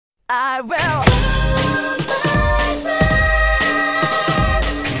I will.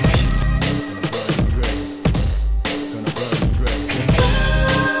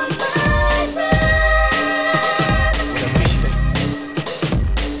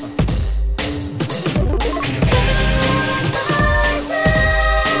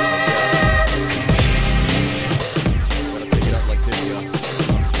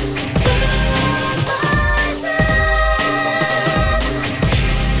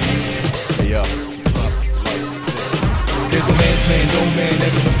 There's no man's man, no man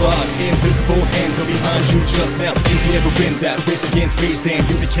ever survived. Invisible hands are behind you just now. If you ever been that race against rage, then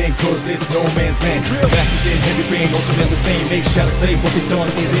you became cause it's no man's land. Masters in heavy rain, ultimate fame. Make shots slave, what they done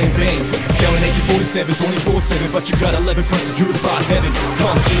is in vain. Yelling AK-47, 24/7, but you got 11 persecuted by heaven.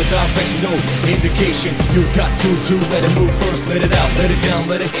 Comes from the direction, no indication. You got to let it move first, let it out, let it down,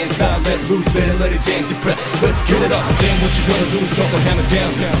 let it inside, let loose, let it in, depress. Let's get it up. Then what you gonna do is drop the hammer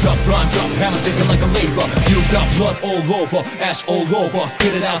down. Drop rhyme, drop hammer, taking like a labor. You got blood all over, ash all over.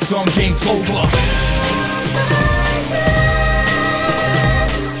 Spit it out, some game's over.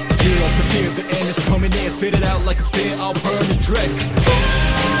 Tear up the fear, the end is coming in. Spit it out like a spear, I'll burn the dread.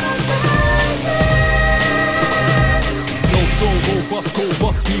 No soul,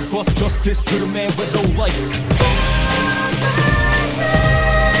 robust, be bust. Justice to the man with no life.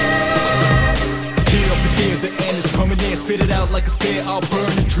 Tear up the fear, the end is coming in. Spit it out like a spear, I'll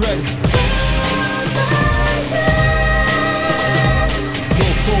burn the dread.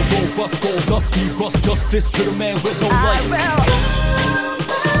 So robust, gold be bust. Justice to the man with no life. I will.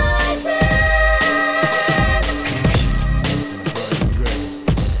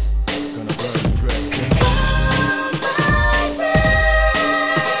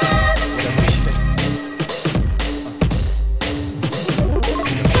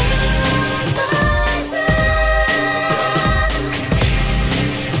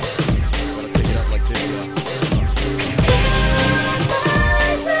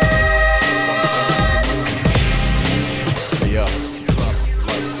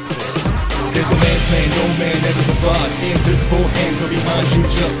 There's no man's man, no man ever survived. Invisible hands are behind you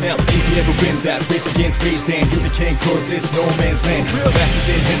just now. If you ever win that race against rage, then you became cause it's no man's land.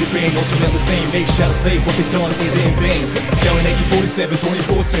 Masters in heavy rain, ultimate fame. Make shots slave, what they done is in vain. Yelling AK-47,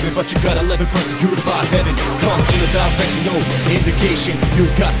 24/7, but you got 11 persecuted by heaven. Comes from the direction, no indication. You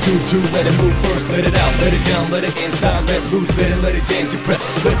got to let it move first, let it out, let it down, let it inside, let loose, let it in, depress.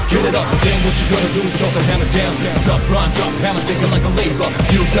 Let's get it up. Then what you gonna do is drop the hammer down. Drop rhyme, drop hammer, taking like a labor.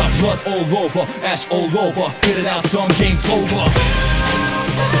 You got blood all over, ash all over. Spit it out, some game's over.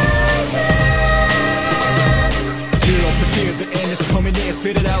 Tear up the fear, the end is coming in.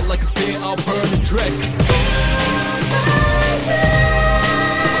 Spit it out like a spear, I'll burn the dread.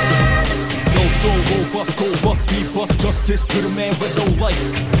 No soul, robust, be bust. Justice to the man with no life.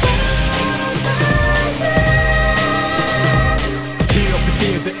 Tear up the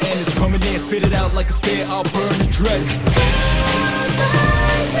fear, the end is coming in. Spit it out like a spear, I'll burn the dread.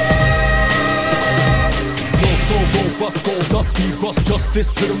 No soul, robust, be bust. Justice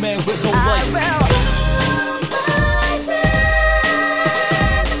to the man with no life. I will.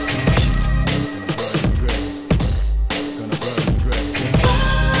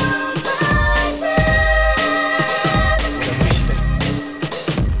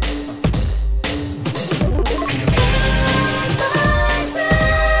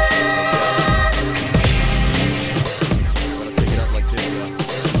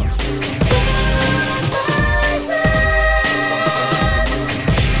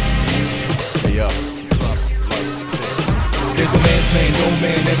 There's no man's man, no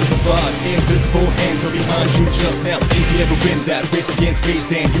man ever survived. Invisible hands are behind you just now. If you ever win that race against rage,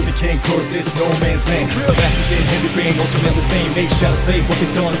 then you became cause it's no man's land. Masters in heavy rain, ultimate fame. Make shots slave, what they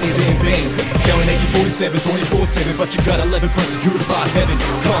done is in vain. Yelling AK-47, 24/7, but you got 11 persecuted by heaven.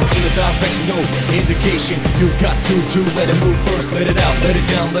 Comes from the direction, no indication. You got to let it move first, let it out, let it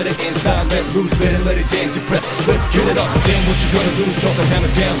down, let it inside, let loose, let it in, depress. Let's get it up. Then what you gonna do is drop the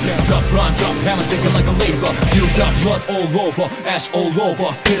hammer down. Drop rhyme, drop hammer, taking like a labor. You got blood all over, ash all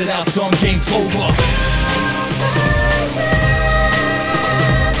over. Spit it out, some game's over.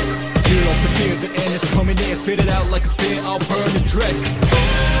 Tear up the fear, the end is coming in. Spit it out like a spear, I'll burn the dread.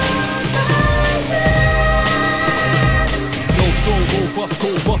 No soul, robust,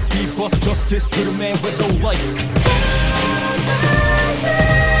 be bust. Justice to the man with no life.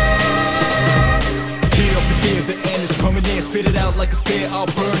 Tear up the fear, the end is coming in. Spit it out like a spear, I'll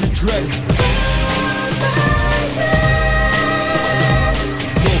burn the dread.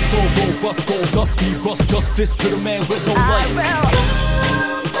 No soul, robust, be bust. Justice to the man with no life. I will.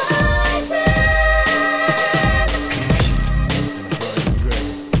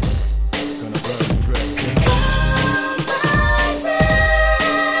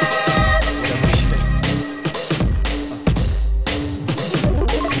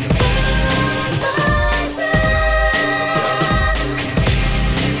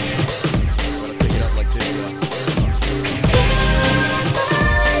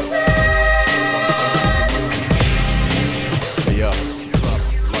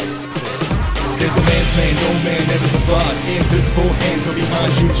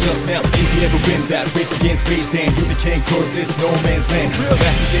 behind you just now. If you ever win that race against rage, then you the king, cause it's no man's land.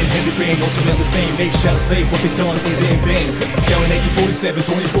 Masters in heavy rain, ultimately fame. They shall slay, what they done is in vain. Yelling AK-47,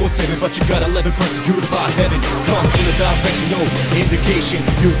 24/7, but you got 11 persecuted by heaven. Comes with a direction, no indication.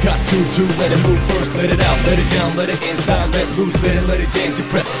 You got to let it move first, let it out, let it down, let it inside, let loose, let it in to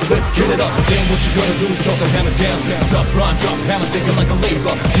press. Let's get it up. Then what you gonna do is drop the hammer down. Drop rhyme, drop hammer, take it like a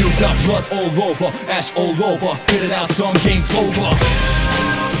labor. You got blood all over, ash all over. Spit it out, some game's over.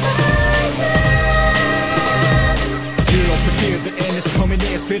 Tear up the fear, the end is coming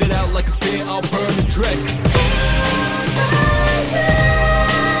in. Spit it out like a spear, I'll burn the dread.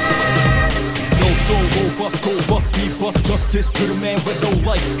 No soul, robust, go bust, be bust. Justice to the man with no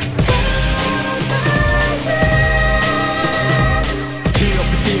life. Tear up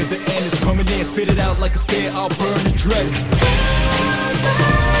the fear, the end is coming in. Spit it out like a spear, I'll burn the dread.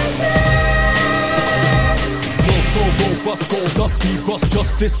 No soul, robust, go dust, be bust.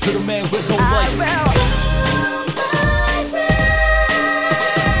 Justice to the man with no life.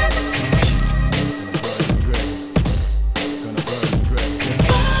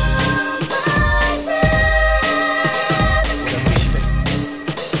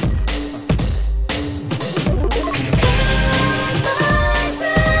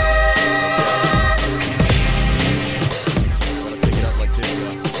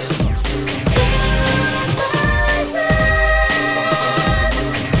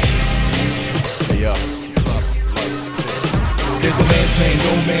 There's no man's plan,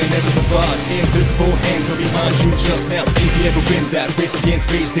 no man ever survived. Invisible hands are behind you just now. If you ever win that race against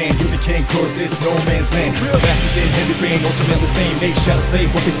rage, then you the king, cause it's no man's land. Masters in heavy rain, ultimately fame. They shall slay,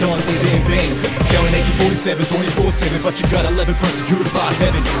 what they done is in vain. Yelling AK-47, 24/7, but you got 11 persecuted by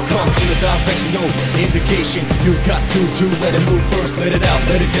heaven. Comes with a direction, no indication. You got to let it move first, let it out,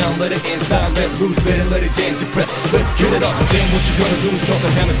 let it down, let it inside, let loose, let it in to press. Let's get it up. Then what you gonna do is drop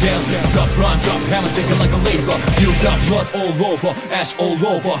the hammer down. Drop rhyme, drop hammer, take it like a labor. You got blood all over, ash all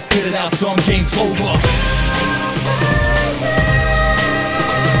over. Spit it out, some game's over.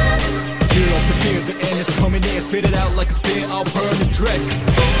 Tear up the fear, the end is coming in. Spit it out like a spear, I'll burn the dread.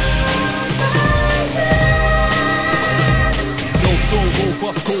 No soul,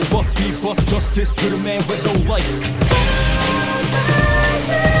 robust, go bust, be bust. Justice to the man with no life.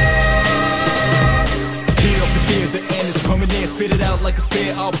 Tear up the fear, the end is coming in. Spit it out like a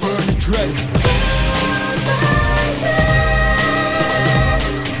spear, I'll burn the dread.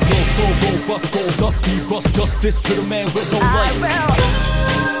 No soul, robust, go dust, be bust. Justice to the man with no life.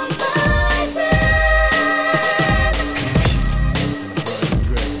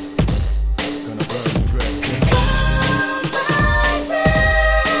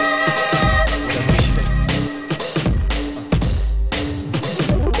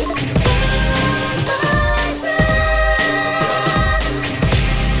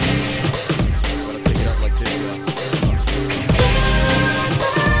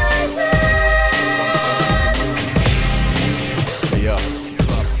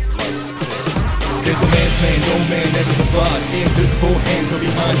 There's no man's plan, no man ever survived. Invisible hands are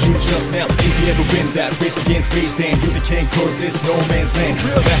behind you just now. If you ever win that race against rage, then you the king, cause it's no man's land.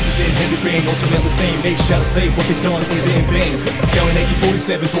 Masters in heavy rain, ultimately fame. They shall slay, what they done is in vain. Yelling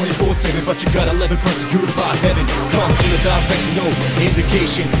AK-47, 24/7, but you got 11 persecuted by heaven. Comes with a direction, no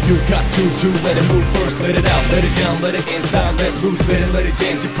indication. You got to let it move first, let it out, let it down, let it inside, let loose, let it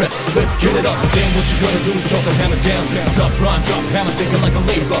in to press. Let's get it up. Then what you gonna do is drop the hammer down. Drop rhyme, drop hammer, take it like a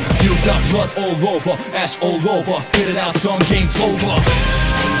labor. You got blood all over, ash all over. Spit it out, some game's over.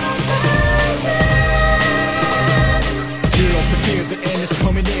 Tear up the fear, the end is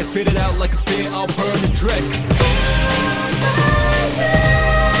coming in. Spit it out like a spear, I'll burn the dread.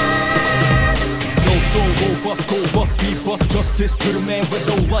 No soul, robust, go bust, be bust. Justice to the man with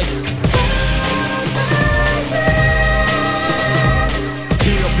no life.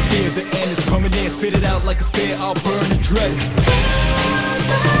 Tear up the fear, the end is coming in. Spit it out like a spear, I'll burn the dread.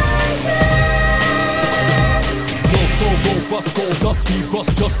 No soul, robust, go dust, be bust.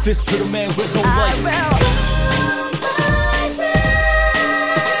 Justice to the man with no life.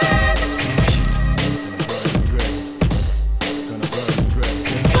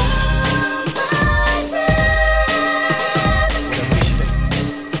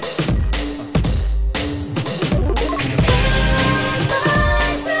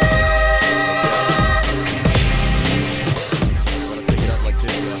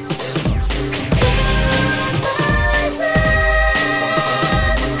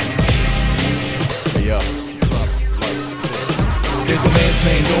 There's no man's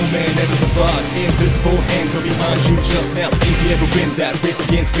plan, no man ever survived. Invisible invisible hands are behind you just now. If you ever win that race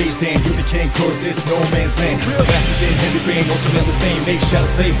against rage, then you the king, cause it's no man's land. Masters in heavy rain, ultimately name, make shots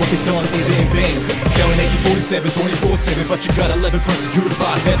slay, what they done is in vain. Yelling AK-47, 24/7, but you got 11 persecuted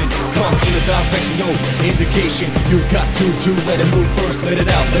by heaven. Comes with a direction, no indication. You got to let it move first, let it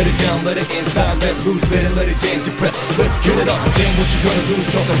out, let it down, let it inside, let loose, let it in to press. Let's get it up. Then what you gonna do is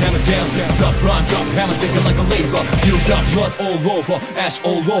drop the hammer down. Drop rhyme, drop hammer, take it like a labor. You got blood all over, ash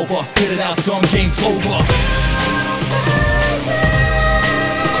all over. Spit it out, some game's over.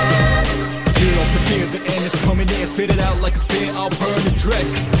 Tear up the fear, the end is coming in. Spit it out like a spear, I'll burn the dread.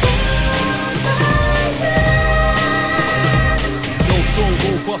 No soul,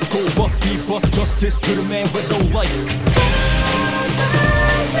 robust, robust, be bust. Justice to the man with no life.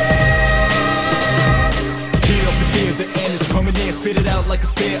 Tear up the fear, the end is coming in. Spit it out like a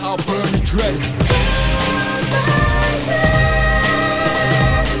spear, I'll burn the dread.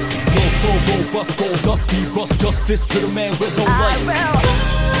 No soul, robust, robust, be bust. Justice to the man with no life.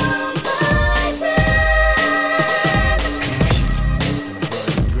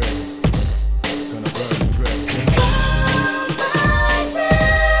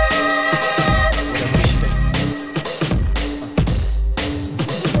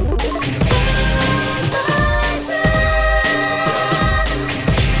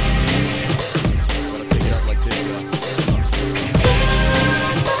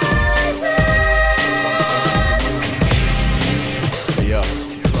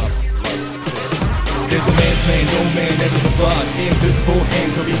 There's the man's man, no man ever survived. Invisible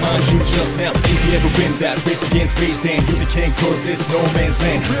hands are behind you just now. If you ever win that race against rage, then you the king, cause it's no man's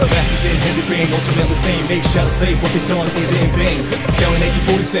land. Masters in heavy rain, ultimately name, make shots slay, what they done is in vain. Yelling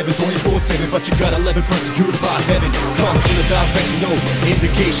AK-47, 24/7, but you got 11 persecuted by heaven. Comes with a direction, no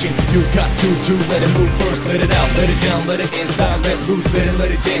indication. You got to let it move first, let it out, let it down, let it inside, let loose,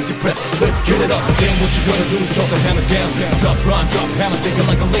 let it in to press. Let's get it up. Then what you gonna do is drop the hammer down. Drop rhyme, drop hammer, take it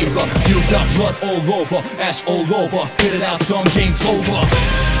like a labor. You got blood all over, ash all over. Spit it out, some game's over.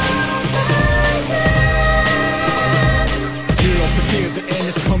 Tear up the fear, the end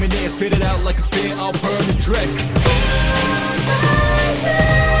is coming in. Spit it out like a spear, I'll burn the dread.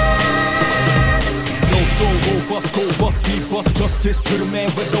 No soul, robust, robust, be bust. Justice to the man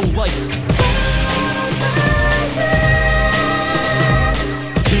with no life.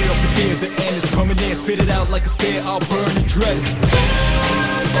 Tear up the fear, the end is coming in. Spit it out like a spear, I'll burn the dread.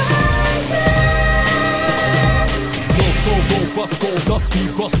 No soul, robust, robust, be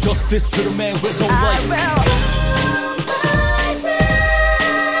bust. Justice to the man with no life.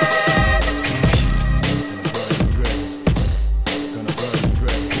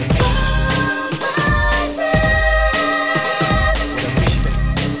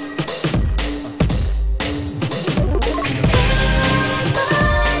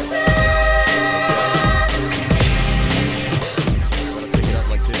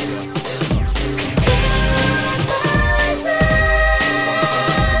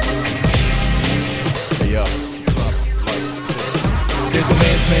 There's the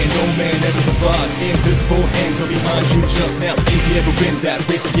man's man, no man ever survived. Invisible hands are behind you just now. If you ever win that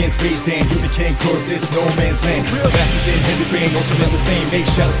race against rage, then you the king, cause it's no man's land. Masters in heavy rain, ultimately name, make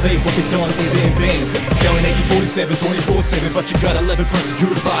shots slay, what they done is in vain. Yelling AK-47, 24/7, but you got 11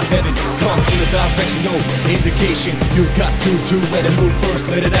 persecuted by heaven. Comes with a direction, no indication. You got to let it move first,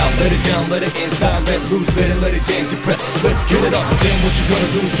 let it out, let it down, let it inside, let loose, let it in to press. Let's get it up. Then what you gonna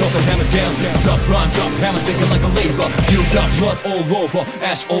do is drop the hammer down. Drop rhyme, drop hammer, take it like a labor. You got blood all over,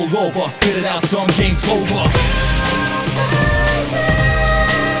 ash all over. Spit it out, some game's over.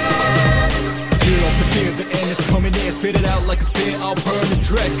 Tear up the fear, the end is coming in. Spit it out like a spear, I'll burn the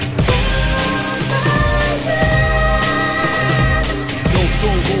dread. No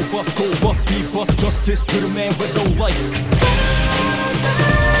soul, robust, robust, be bust. Justice to the man with no life.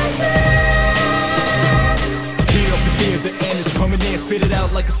 Tear up the fear, the end is coming in. Spit it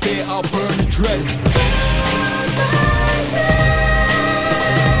out like a spear, I'll burn the dread.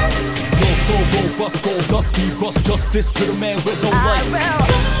 No soul, robust, robust, be bust. Justice to the man with no life.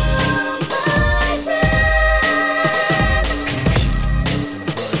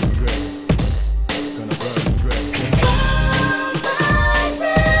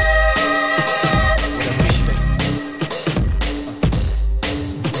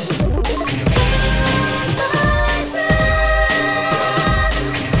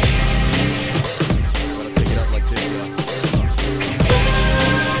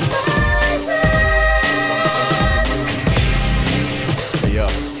 Yeah.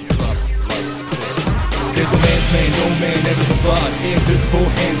 Invisible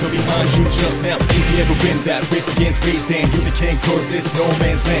hands are behind you just now. If you ever win that race against rage, then you became cause it's no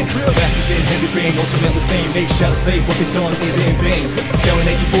man's land. Masters in heavy rain, ultimately fame. Make shots slay, what they done is in vain. Down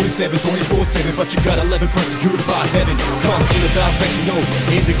AK-47, 24/7, but you got 11 persecuted by heaven. Comes with a direction, no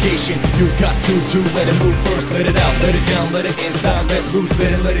indication. You got to let it move first, let it out, let it down, let it inside, let loose,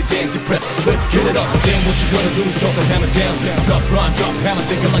 let it in to press. Let's get it up. Then what you gonna do is drop the hammer down. Drop rhyme, drop hammer,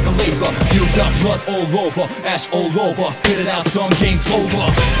 take it like a labor. You got blood all over, ash all over. Spit it out, some game's over.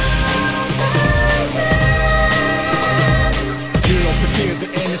 Tear up the fear, the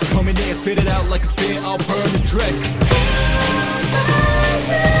end is coming in. Spit it out like a spear, I'll burn the dread.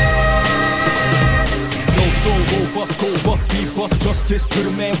 No soul, robust, go bust, be bust. Justice to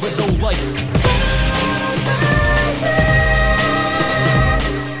the man with no life.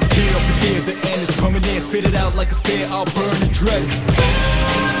 Tear up the fear, the end is coming in. Spit it out like a spear, I'll burn the dread.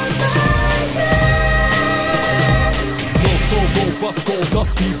 No soul, robust, go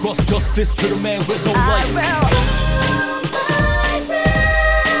dust, be bust. Justice to the man with no life.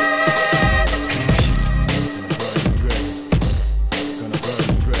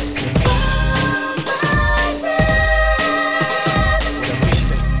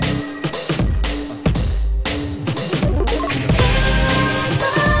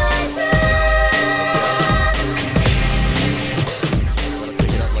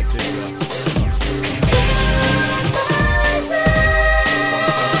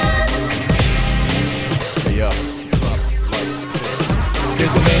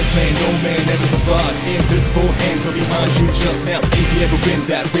 There's the man's man, no man ever survived. Invisible hands are behind you just now. If you ever win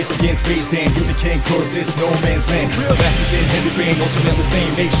that race against rage, then you became cause it's no man's land. Masters in heavy rain, ultimately fame.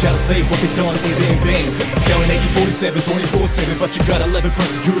 Make shots slay, what they done is in vain. Down AK-47, 24/7, but you got 11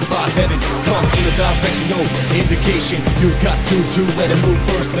 persecuted by heaven. Comes with a direction, no indication. You got to let it move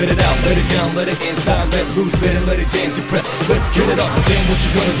first, let it out, let it down, let it inside, let loose, let it in to press. Let's get it up. Then what you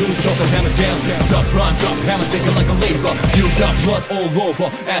gonna do is drop the hammer down. Drop rhyme, drop hammer, take it like a labor. You got blood all over,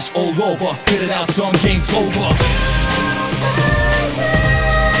 ash all over. Spit it out, some game's over.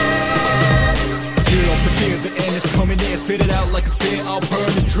 Tear up the fear, the end is coming in. Spit it out like a spear, I'll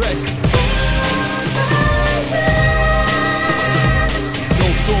burn the dread. No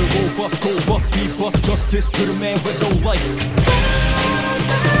soul, robust, go bust, be bust. Justice to the man with no life.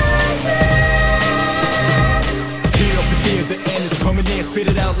 Tear up the fear, the end is coming in. Spit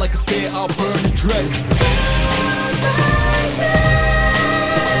it out like a spear, I'll burn the dread.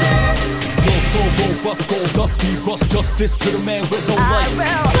 No soul, robust, go dust, be bust. Justice to the man with no life.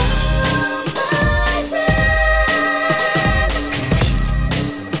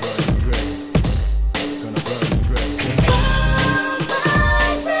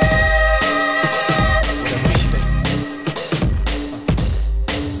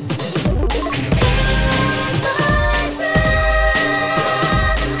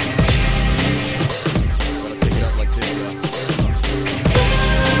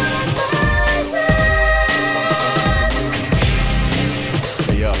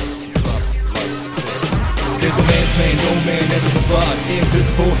 There's the man's man, no man ever survived.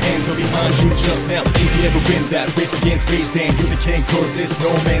 Invisible hands are behind you just now. If you ever win that race against rage, then you became cause it's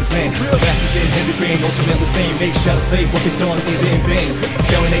no man's land. Masters in heavy rain, ultimately fame. Make shots slay, what they done is in vain.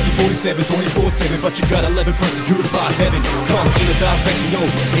 Down AK-47, 24/7, but you got 11 persecuted by heaven. Comes with a direction, no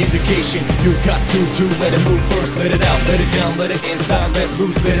indication. You got to let it move first, let it out, let it down, let it inside, let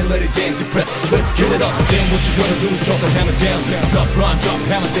loose, let it in to press. Let's get it up. Then what you gonna do is drop the hammer down. Drop rhyme, drop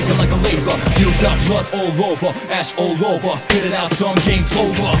hammer, take it like a labor. You got blood all over, ash all over. Spit it out, some game's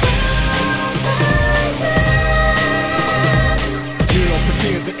over. Tear up the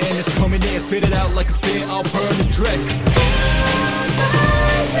fear, the end is coming in. Spit it out like a spear, I'll burn the dread.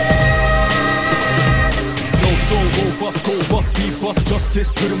 No soul, robust, go bust, be bust. Justice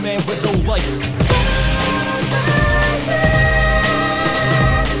to the man with no life.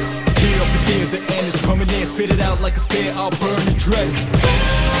 Tear up the fear, the end is coming in. Spit it out like a spear, I'll burn the dread.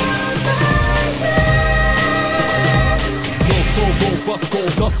 No soul, robust, go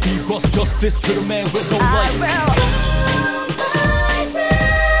dust, be bust. Justice to the man with no life.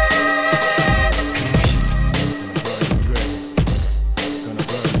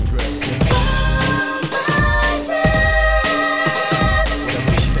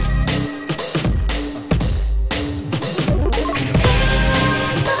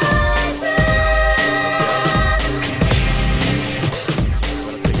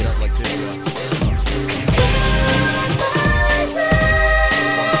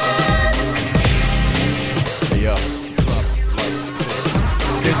 Yeah,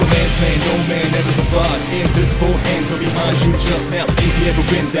 behind you just now. If you ever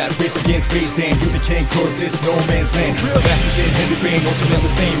win that race against rage, then you the king, cause it's no man's land. Masters in heavy rain,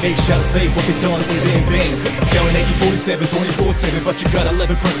 ultimate fame, make shots slay, what they done is in vain. Counting AK-47, 24/7, but you got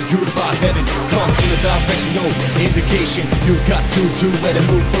 11 persecuted by heaven. Comes with a direction, no indication. You got to let it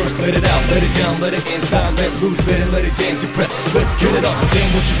move first, let it out, let it down, let it inside, let loose, let it in to press. Let's get it up. Then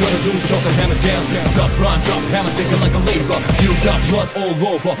what you gonna do is drop the hammer down. Drop rhyme, drop hammer, take it like a labor. You got blood all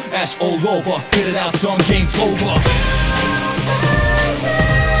over, ash all over. Spit it out, some game's over.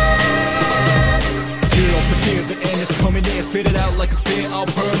 Tear up the fear, the end is coming in. Spit it out like a spear, I'll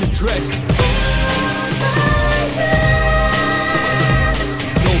burn the dread.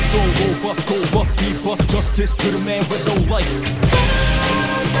 No soul, robust, go bust, be bust. Justice to the man with no life.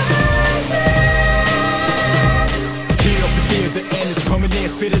 Tear up the fear, the end is coming in.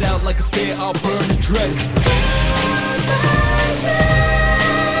 Spit it out like a spear, I'll burn the dread.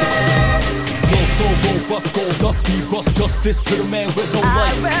 No soul, robust, go dust, be bust. Justice to the man with no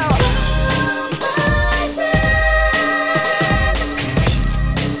life.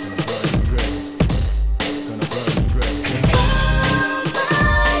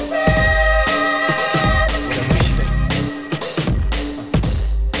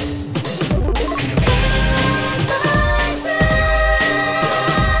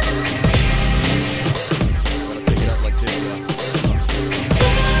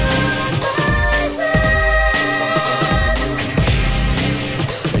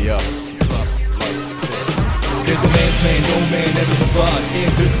 There's no man's land, no man ever survived.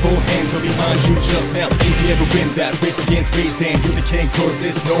 Invisible hands are behind you just now. If you ever win that race against rage, then you the king, cause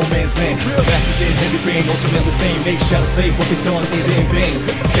it's no man's land. Masters in heavy rain, ultimate fame, make shots slay, what they done is in vain.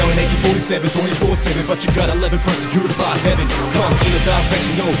 Counting AK-47, 24/7, but you got 11 persecuted by heaven. Comes with a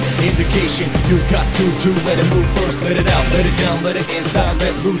direction, no indication. You got to let it move first, let it out, let it down, let it inside,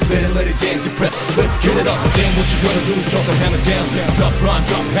 let loose, let it in to press. Let's get it up. Then what you gonna do is drop the hammer down. Drop rhyme,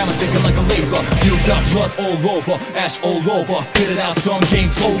 drop hammer, take it like a labor. You got blood all over, ash all over. Spit it out, some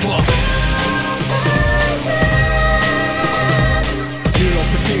game's over. Tear up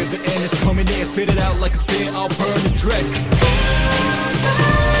the fear, the end is coming in. Spit it out like a spear, I'll burn the dread.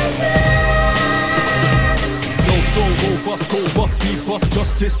 No soul, robust, go bust, be bust.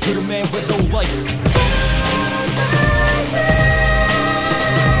 Justice to the man with no life.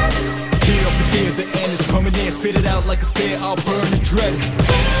 Tear up the fear, the end is coming in. Spit it out like a spear, I'll burn the dread.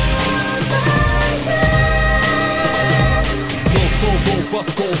 No soul,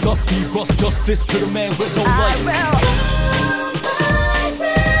 robust, go dust, be bust. Justice to the man with no life.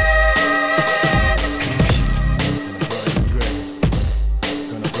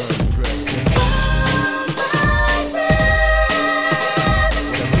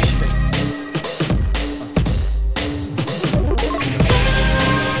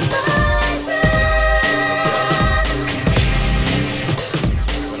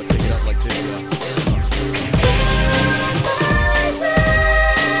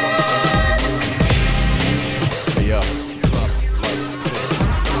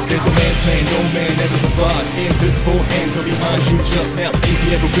 There's no man's land, no man ever survived. Invisible hands are behind you just now. If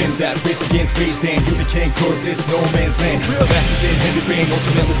you ever win that race against rage, then you the king, cause it's no man's land. Masters in heavy rain,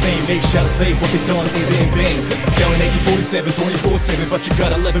 ultimate fame, make shots slay, what they done is in vain. Counting AK-47, 24/7, but you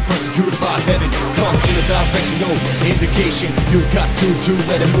got 11 persecuted by heaven. Comes with a direction, no indication. You got to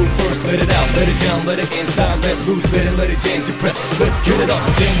let it move first, let it out, let it down, let it inside, let loose, let it in to press. Let's get it up.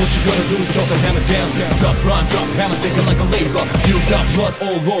 Then what you gonna do is drop the hammer down. Drop rhyme, drop hammer, take it like a labor. You got blood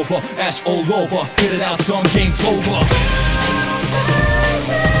all over, ash all over. Spit it out, some game's over.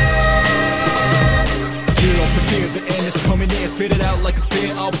 Tear up the fear, the end is coming in. Spit it out like a spear,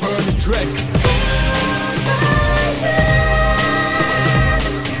 I'll burn the dread.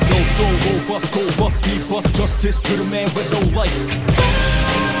 No soul, robust, go bust, be bust. Justice to the man with no life.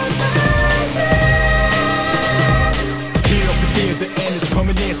 Tear up the fear, the end is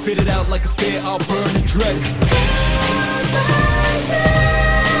coming in. Spit it out like a spear, I'll burn the dread.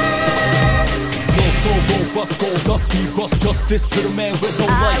 No soul, robust, go dust, be bust. Justice to the man with no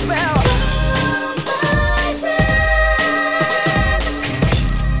life.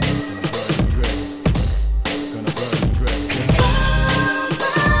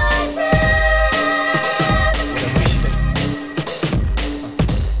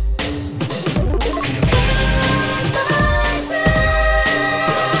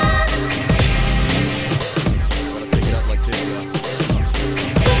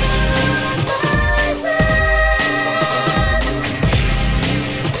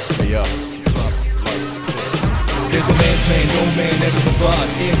 Yeah.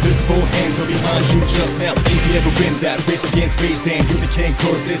 Invisible hands are behind you just now. If you ever win that race against rage, then you're the king,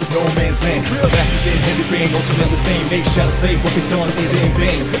 cause it's no man's land. Masters in heavy rain, ultimate fame. They shall slay, what they done is in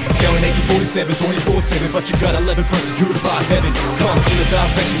vain. Counting AK-47, 24/7, but you got 11 persecuted by heaven. Comes with a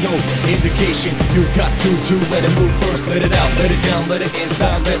direction, no indication. You got to let it move first, let it out, let it down, let it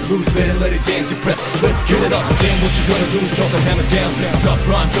inside, let loose, let it in to press. Let's get it up. Then what you gonna do is drop the hammer down. Drop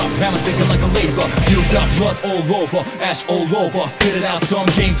rhyme, drop hammer, take it like a labor. You got blood all over, ash all over. Spit it out, some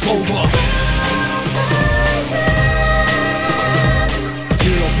game's over.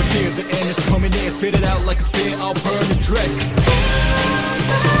 Tear off the fear, the end is coming in. Spit it out like a spear, I'll burn the dread.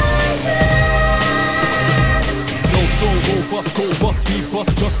 No soul, robust, go bust, be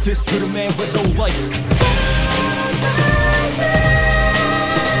bust. Justice to the man with no life.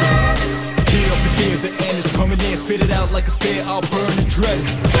 Tear off the fear, the end is coming in. Spit it out like a spear, I'll burn the dread.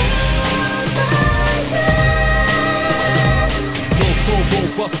 So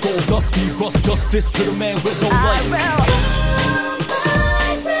robust, gold dust, be bust. Justice to the man with no life.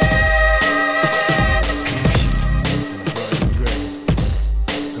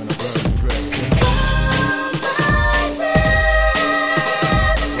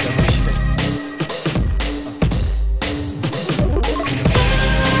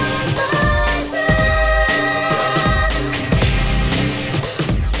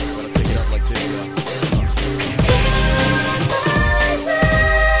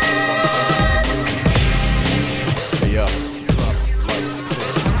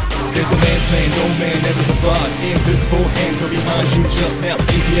 There's no man's land, no man ever survived. Invisible hands are behind you just now.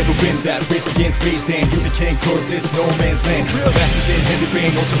 If you ever win that race against rage, then you're the king, cause it's no man's land. Masters in heavy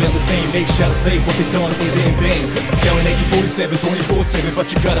rain, ultimate fame. They shall slay, what they done is in vain. Counting AK-47, 24/7,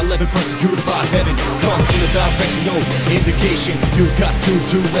 but you got 11 persecuted by heaven. Comes with a direction, no indication. You got to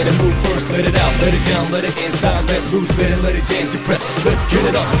let it move first, let it out, let it down, let it inside, let loose, let it in to press. Let's get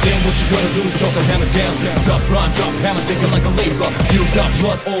it up. Then what you gonna do is drop the hammer down. Drop rhyme, drop hammer, take it like a labor. You got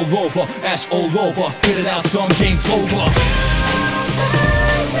blood all over, ash all over. Spit it out, some game's over.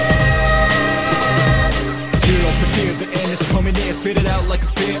 Tear off the fear, the end is coming in. Spit it out like a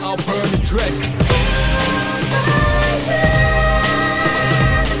spear, I'll burn the dread.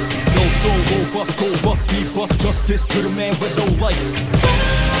 No soul, robust, go bust, be bust. Justice to the man with no life.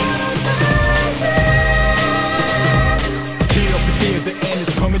 Tear off the fear, the end is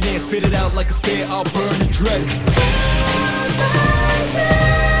coming in. Spit it out like a spear, I'll burn the dread.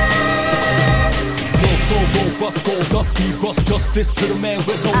 So robust, gold dust, be bust. Justice to the man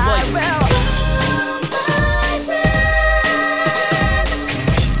with no life.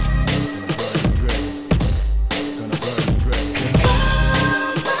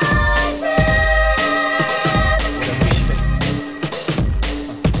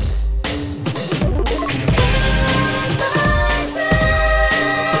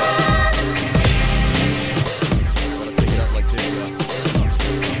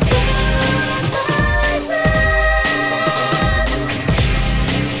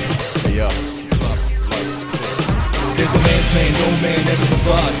 There's no man's land, no man ever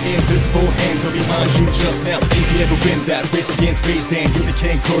survived. Invisible hands are behind you just now. If you ever win that race against rage, then you're the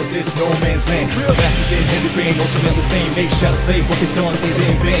king, cause it's no man's land. Masters in heavy rain, ultimate fame. They shall slay, what they done is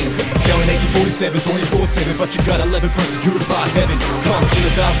in vain. Counting AK-47, 24/7, but you got 11 persecuted by heaven. Comes with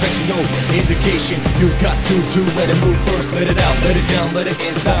a direction, no indication. You got to let it move first, let it out, let it down, let it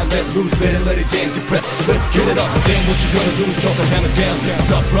inside, let loose, let it in to press. Let's get it up. Then what you gonna do is drop the hammer down.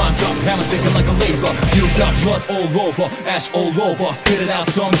 Drop rhyme, drop hammer, take it like a labor. You got blood all over, ash all over. Spit it out,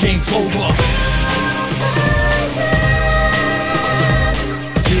 some game's over.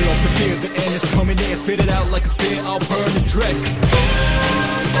 Tear off the fear, the end is coming in. Spit it out like a spear, I'll burn the dread.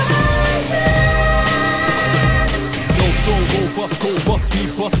 No soul, robust, go bust, be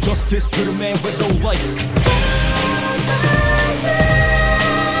bust. Justice to the man with no life.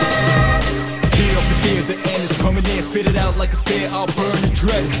 Tear off the fear, the end is coming in. Spit it out like a spear, I'll burn the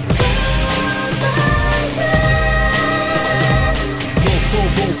dread. So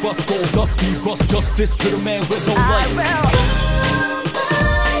robust, gold dust, be bust. Justice to the man with no life.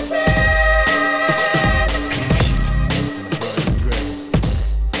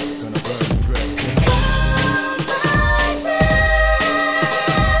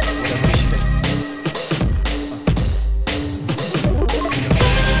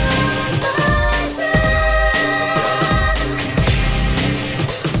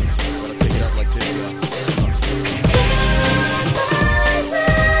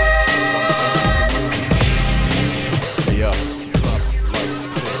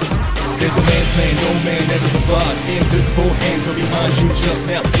 There's no man's land, no man ever survived. Invisible hands are behind behind you just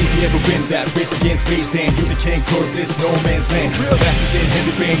now. If you ever win that race against rage, then you the king, cause it's no man's land. Masters in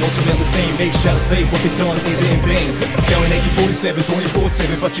heavy rain, ultimate name, make shots slay, what they done is in vain. Going AK-47,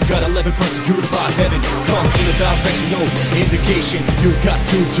 24/7, but you got 11 persecuted by heaven. Comes with a direction, no indication. You got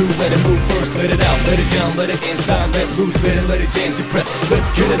to let it move first, let it out, let it down, let it inside, let loose, let it in to press.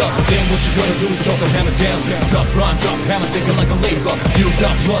 Let's get it up, then what you gonna do is drop the hammer down. Drop rhyme, drop hammer, take it like a labor. You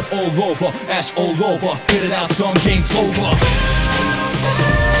got blood all over, ash all over. Spit it out, some game's over.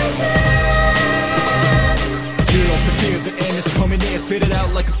 Tear off the fear, the end is coming in. Spit it out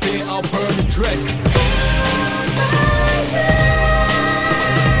like a spear, I'll burn the dread.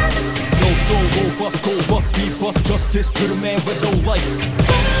 No soul, robust, go bust, be bust. Justice to the man with no life.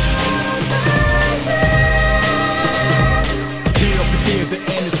 Tear off the fear, the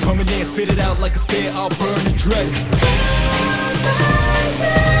end is coming in. Spit it out like a spear, I'll burn the dread.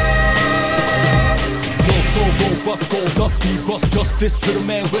 No soul, robust, go dust, be bust. Justice to the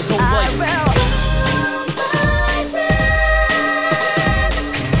man with no life.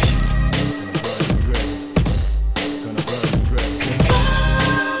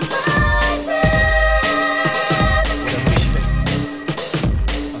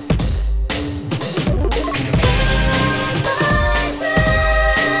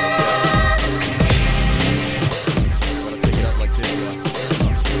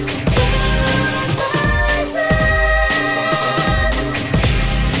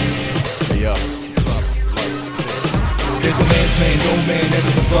 There's no man's man, no man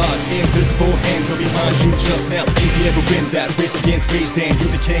ever survived. Invisible hands are behind you just now. If you ever win that race against rage, then you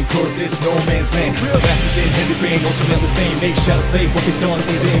the king, cause it's no man's land. Masters in heavy rain, ultimate name, make shots slay, what they done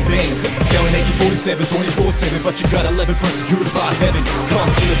is in vain. Going AK-47, 24/7, but you got 11 persecuted by heaven.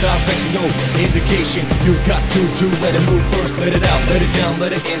 Comes with a direction, no indication. You got to let it move first, let it out, let it down,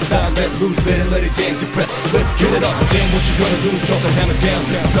 let it inside, let loose, let it in to press. Let's get it up, then what you gonna do is drop the hammer down.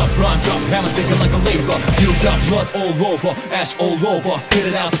 Drop rhyme, drop hammer, take it like a labor. You got blood all over, ash all over. Spit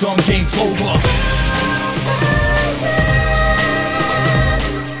it out, some game's over.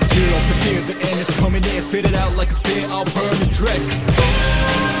 Tear off the fear, the end is coming in. Spit it out like a spear, I'll burn the dread.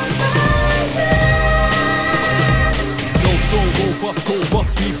 No soul, robust, go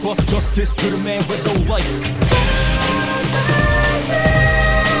bust, be bust. Justice to the man with no life.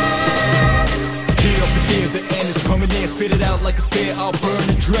 Tear off the fear, the end is coming in. Spit it out like a spear, I'll burn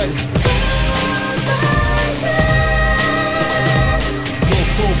the dread. No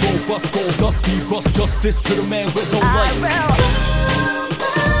soul, robust, go dust, be bust. Justice to the man with no life.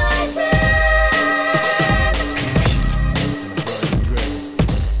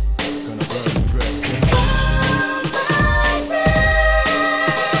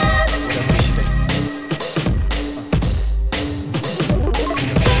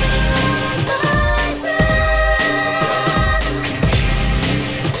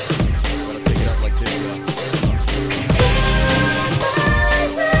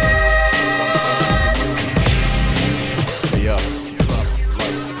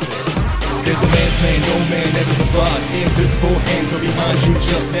 There's no man's man, no man ever survived. Invisible hands are behind you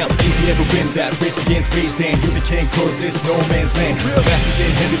just now. If you ever win that race against rage, then you the king, cause it's no man's land. Masters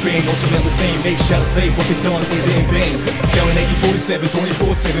in heavy rain, ultimate name, make shots slay, what they done is in vain. Going AK-47,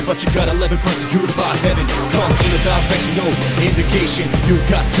 24/7, but you got 11 persecuted by heaven. Comes with a direction, no indication. You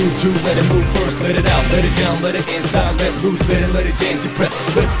got to let it move first, let it out, let it down, let it inside, let loose, let it in to press.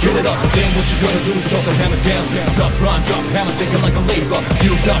 Let's get it up, then what you gonna do is drop the hammer down. Drop rhyme, drop hammer, take it like a labor.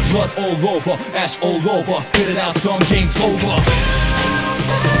 You got blood all over, ash all over. Spit it out, some game's over.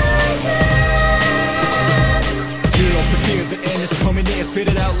 Tear off the fear, the end is coming in. Spit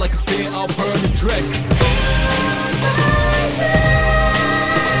it out like a spear, I'll burn the dread.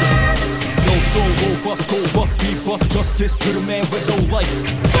 No soul, robust, go bust, be bust. Justice to the man with no life.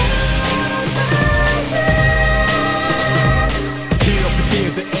 Tear off the fear,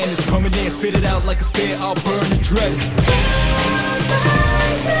 the end is coming in. Spit it out like a spear, I'll burn the dread.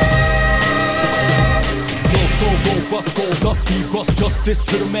 No soul, robust, go dust, be bust. Justice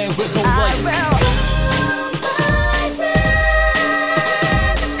to the man with no life.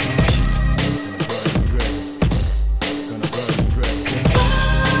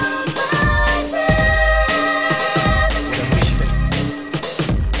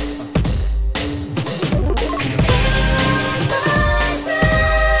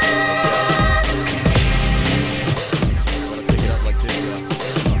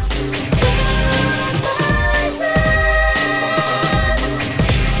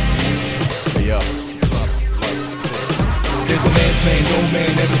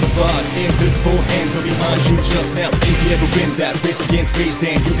 never survive. Invisible hands are behind you just now. If you ever win that race against rage,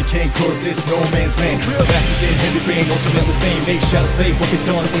 then you became cause it's no man's land. Masters in heavy rain, ultimately fame. Make shots slay, what they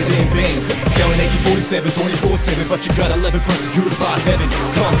done is in vain. Going AK-47, 24/7, but you got 11 persecuted by heaven.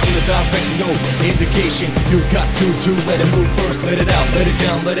 Comes with a direction, no indication. You got to let it move first, let it out, let it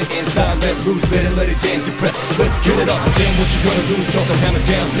down, let it inside, let loose, let it in to press. Let's get it up. Then what you gonna do is drop the hammer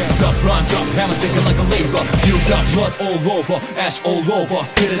down. Drop rhyme, drop hammer, take it like a labor. You got blood all over, ash all over.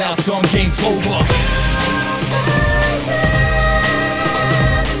 Spit it out, some game's over.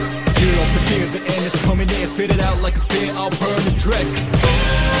 Tear up the fear, the end is coming in. Spit it out like a spear, I'll burn the dread.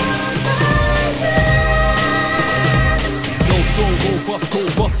 No soul,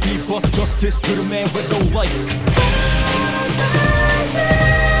 robust, be bust. Justice to the man with no life.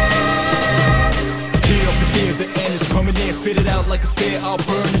 Tear up the fear, the end is coming in. Spit it out like a spear, I'll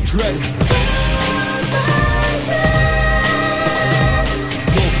burn the dread.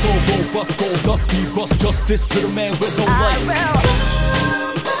 No soul, robust, be bust. Justice to the man with no life.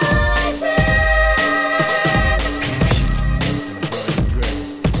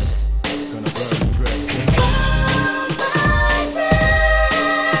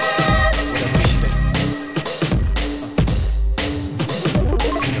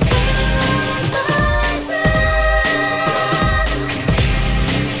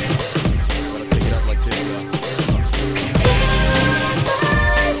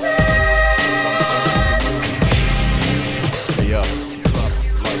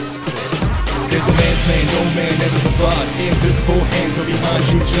 There's no man's land, no man ever survived. Invisible hands are behind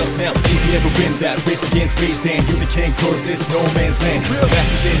you just now. If you ever win that race against rage, then you became cause it's no man's land.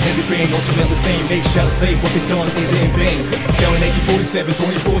 Masters in heavy rain, ultimately fame. Make shots slay, what they done is in vain. Going AK-47,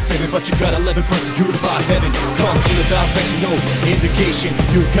 24/7, but you got 11 persecuted by heaven. Comes with a direction, no indication.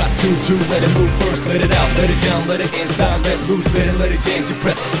 You got to let it move first, let it out, let it down, let it inside, let loose, let it in to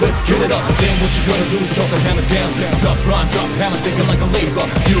press. Let's get it up. Then what you gonna do is drop the hammer down. Drop rhyme, drop hammer, take it like a labor.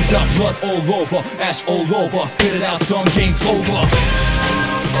 You got blood all over, ash all over. Spit it out, some game's over.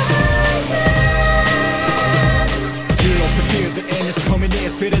 Tear up the fear, the end is coming in.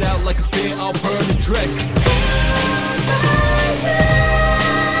 Spit it out like a spear, I'll burn the dread.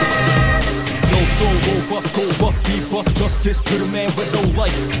 No soul, robust, be bust. Justice to the man with no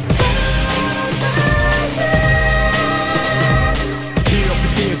life. Tear up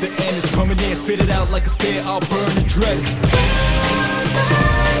the fear, the end is coming in. Spit it out like a spear, I'll burn the dread.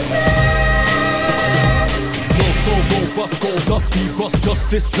 No soul, robust, be bust.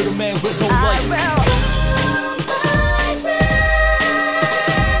 Justice to the man with no life.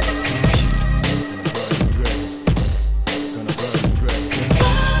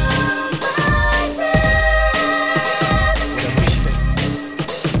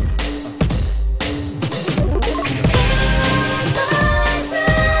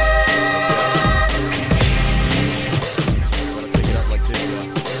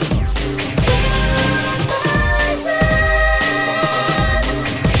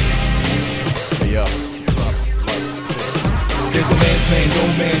 There's no man's land, no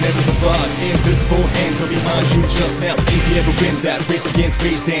man ever survived. Invisible hands are behind you just now. If you ever win that race against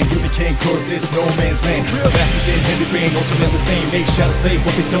rage, then you became cause it's no man's land. Masters in heavy rain, ultimately fame. Make shots slay,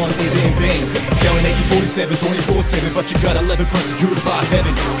 what they done is in vain. Going AK-47, 24/7, but you got 11 persecuted by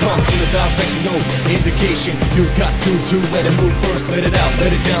heaven. Comes with a direction, no indication. You got to let it move first, let it out,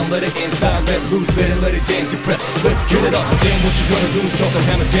 let it down, let it inside, let loose, let it in to press. Let's get it up. Then what you gonna do is drop the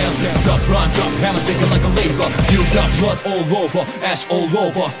hammer down. Drop rhyme, drop hammer, take it like a labor. You got blood all over, ash all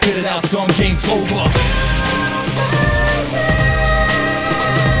over. Spit it out, some game's over.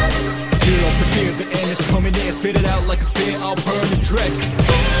 Tear up the fear, the end is coming in. Spit it out like a spear, I'll burn the dread.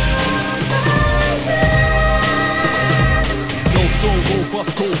 No soul,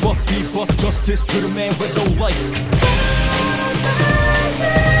 robust, be bust. Justice to the man with no life.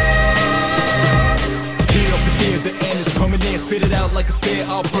 Tear up the fear, the end is coming in. Spit it out like a spear,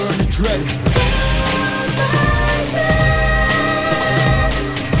 I'll burn the dread.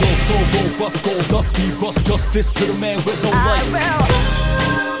 No soul, robust, be bust. Justice to the man with no life.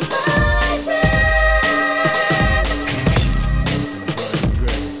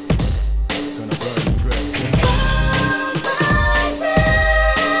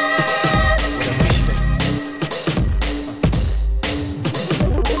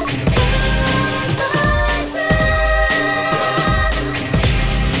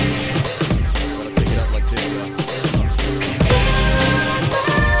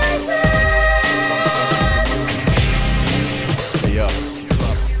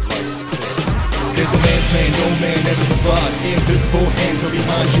 There's no man's land, no man ever survived. Invisible hands are are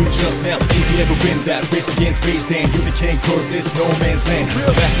behind you just now. If you ever win that race against rage, then you became cause it's no man's land.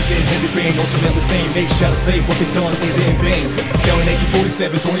 Masters in heavy rain, ultimately they make shots slay. What they done is in vain. Going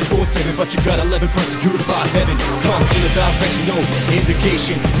AK-47, 24/7, but you got 11 persecuted by heaven. Comes with a direction, no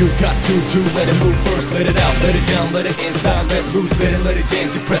indication. You got to let it move first, let it out, let it down, let it inside, let loose, let it in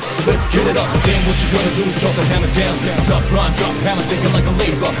to press. Let's get it up. Then what you gonna do is drop the hammer down. Drop rhyme, drop hammer, take it like a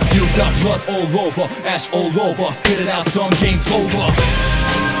labor. You got blood all over, ash all over. Spit it out, some game's over.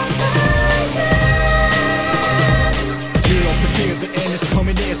 Tear up the fear, the end is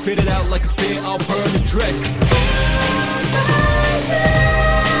coming in. Spit it out like a spear, I'll burn the dread.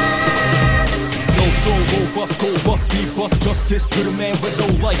 No soul, robust, go bust, be bust. Justice to the man with no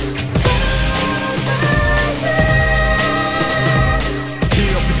life.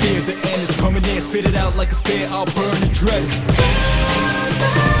 Tear up the fear, the end is coming in. Spit it out like a spear, I'll burn the dread.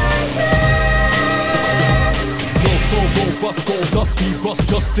 No soul, robust, go dust, be bust.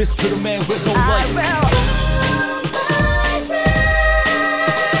 Justice to the man with no life.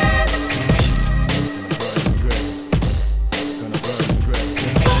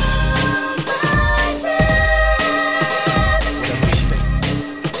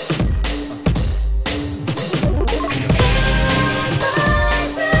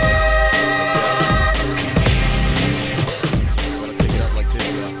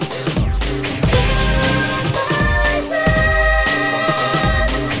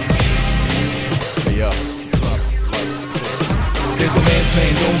 There's no man's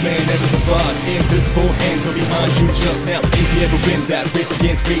plan, no man ever survived. Invisible hands are behind you just now. If you ever win that race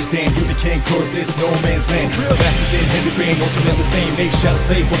against rage, then you became cause it's no man's land. Masters in heavy rain, ultimately they make shots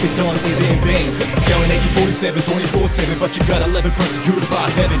slay. What they done is in vain. Going AK-47, 24/7, but you got 11 persecuted by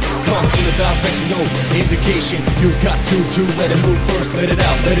heaven. Comes with a direction, no indication. You got to let it move first, let it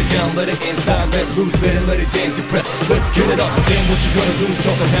out, let it down, let it inside, let loose, let it in to press. Let's get it up. Then what you gonna do is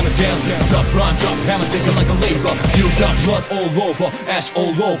drop the hammer down. Drop rhyme, drop hammer, take it like a labor. You got blood all over, ash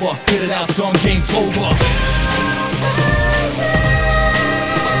all over. Spit it out, some game's over.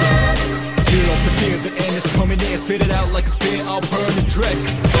 Tear up the fear, the end is coming in. Spit it out like a spear, I'll burn the dread.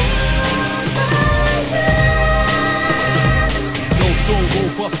 No soul,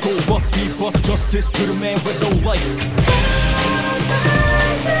 robust, go bust, be bust. Justice to the man with no life.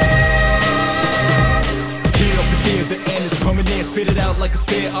 Tear up the fear, the end is coming in. Spit it out like a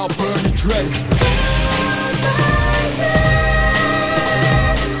spear, I'll burn the dread.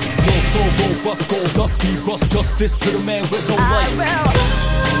 No soul, robust, go dust, be bust. Justice to the man with no life.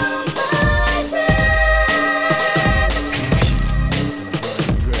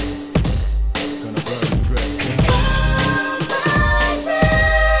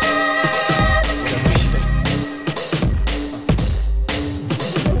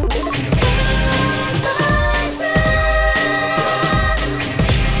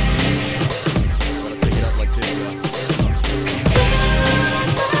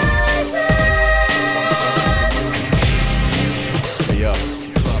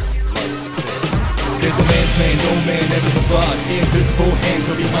 There's no man's plan, no man ever survived. Invisible hands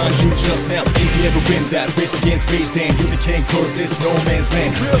are behind you just now. If you ever win that race against rage, then you became cause it's no man's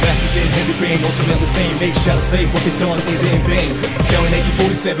land. Masters in heavy rain, ultimately they make shots slay. What they done is in vain. Going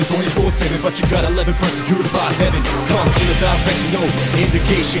AK-47, 24/7, but you got 11 persecuted by heaven. Comes with a direction, no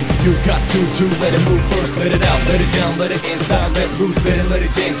indication. You got to let it move first, let it out, let it down, let it inside, let loose, let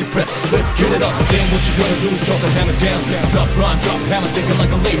it in to press. Let's get it up. Then what you gonna do is drop the hammer down. Drop rhyme, drop hammer, take it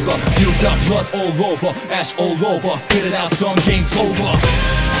like a labor. You got blood all over, ash all over. Spit it out, some game's over.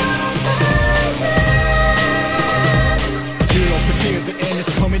 Tear up the fear, the end is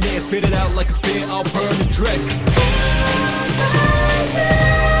coming in. Spit it out like a spear, I'll burn the dread.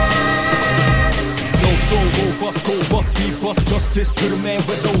 No soul, robust, go bust, be bust. Justice to the man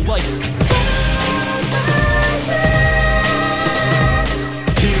with no life.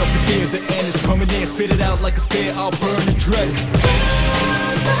 Tear up the fear, the end is coming in. Spit it out like a spear, I'll burn the dread.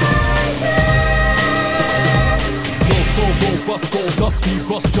 No soul, robust, go dust, be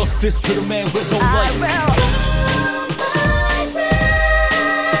bust. Justice to the man with no life.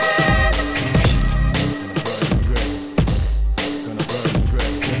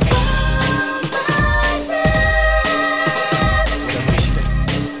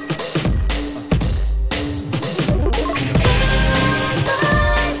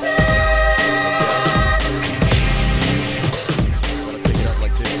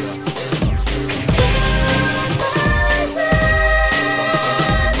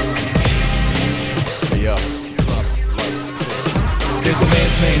 Yeah.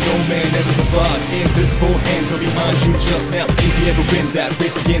 man's man, no man ever survived. Invisible hands are behind you just now. If you ever win that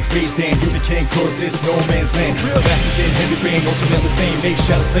race against rage, then you the king, cause it's no man's land. Masters in heavy rain, ultimate fame. Make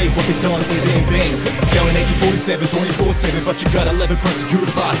shots slay, what they done is in vain. Down AK-47, 24/7, but you got 11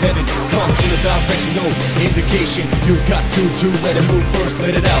 persecuted by heaven. Comes with a direction, no indication. You got to let it move first,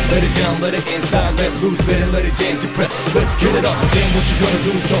 let it out, let it down, let it inside, let loose, let it in to press. Let's get it up. Then what you gonna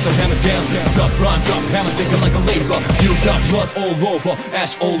do is drop the hammer down. Drop rhyme, drop hammer, take it like a labor. You got blood all over,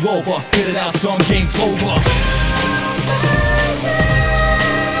 ash all over. Spit it out, some game's over.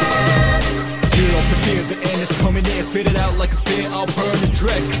 Tear up the fear, the end is coming in. Spit it out like a spear, I'll burn the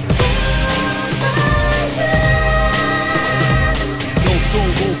dread. No soul,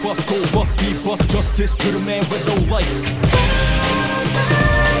 robust, go bust, be bust. Justice to the man with no life.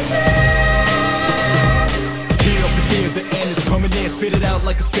 Tear up the fear, the end is coming in. Spit it out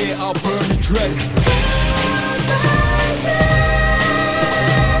like a spear, I'll burn the dread.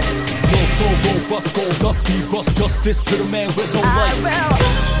 No soul, robust, go dust, be bust. Justice to the man with no life.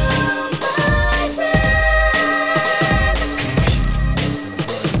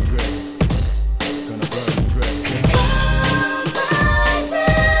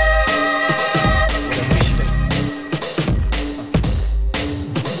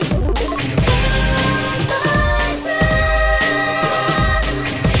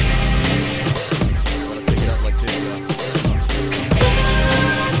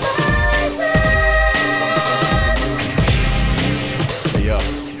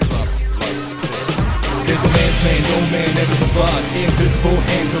 There's the man's man, no man ever survived. Invisible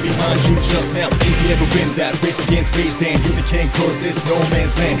hands are behind you just now. If you ever win that race against rage, then you the king, cause it's no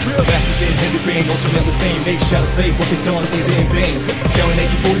man's land. Masters in heavy rain, ultimate fame. Make shots slay, what they done is in vain. Down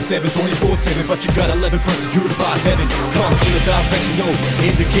AK-47, 24/7, but you got 11 persecuted by heaven. Comes with a direction, no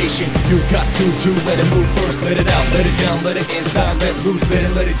indication. You got to let it move first, let it out, let it down, let it inside, let loose,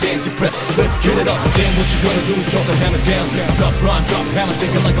 let it in to press. Let's get it up. Then what you gonna do is drop the hammer down. Drop rhyme, drop hammer,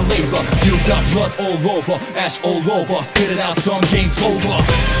 take it like a labor. You got blood all over, ash all over. Spit it out, some game's over.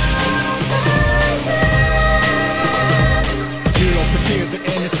 Tear up the fear, the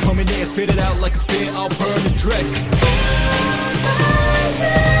end is coming in. Spit it out like a spear, I'll burn the dread.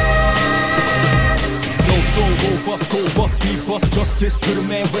 No soul, robust, go bust, be bust. Justice to the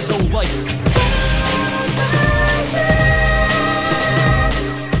man with no life.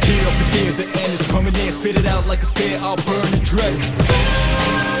 Tear up the fear, the end is coming in. Spit it out like a spear, I'll burn the dread.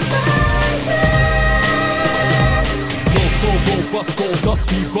 No soul, robust, go dust,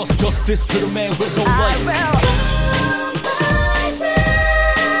 be bust. Justice to the man with no life.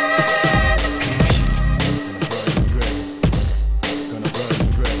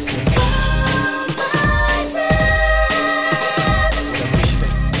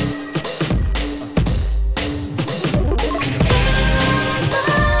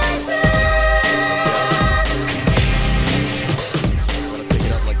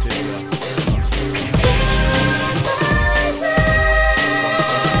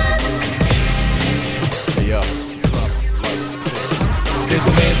 There's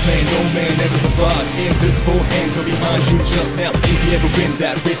the man's man, no man ever survived. Invisible hands are behind you just now. If you ever win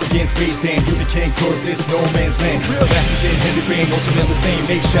that race against rage, then you the king, cause it's no man's land. Masters in heavy rain, ultimate fame.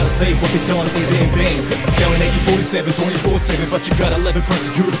 Make shots slay, what they done is in vain. Down AK-47, 24/7, but you got 11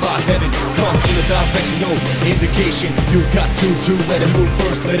 persecuted by heaven. Comes with a direction, no indication. You got to let it move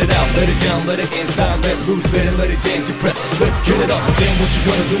first, let it out, let it down, let it inside, let loose, let it in to press. Let's get it up. Then what you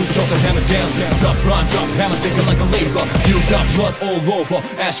gonna do is drop the hammer down. Drop rhyme, drop hammer, take it like a labor. You got blood all over,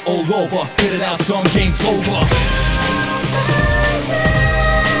 ash all over. Spit it out, some game's over.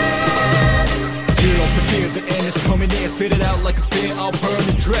 Tear up the fear, the end is coming in. Spit it out like a spear, I'll burn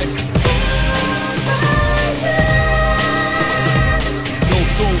the dread. No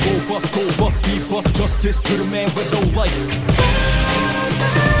soul, robust, go bust, be bust. Justice to the man with no life.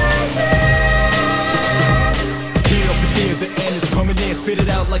 Tear up the fear, the end is coming in. Spit it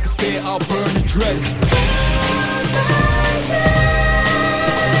out like a spear, I'll burn the dread.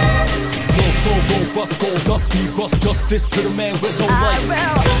 No soul, robust, go dust, be bust. Justice to the man with no life.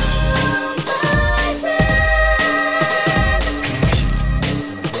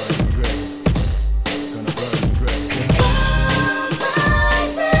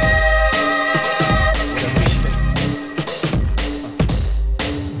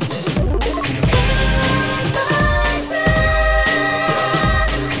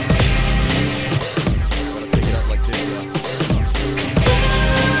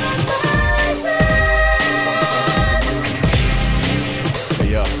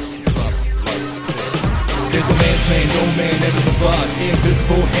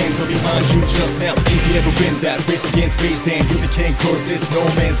 invisible hands are behind you just now. If you ever win that race against rage, then you the king, cause it's no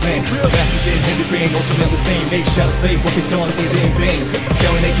man's land. Masters in heavy rain, ultimate name, make shots slay, what they done is in vain.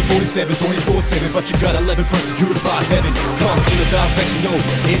 Counting AK-47, 24/7, but you got 11 persecuted by heaven. Comes with a direction, no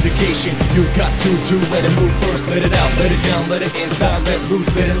indication. You got to let it move first, let it out, let it down, let it inside, let loose,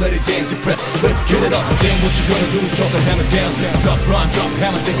 let it in to press. Let's get it up. Then what you gonna do is drop the hammer down. Drop rhyme, drop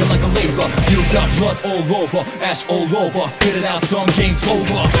hammer, take it like a labor. You got blood all over, ash all over. Spit it out, some game's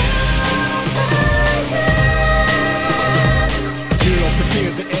over. Tear up the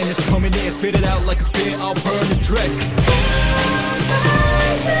fear, the end is coming in. Spit it out like a spear, I'll burn the dread.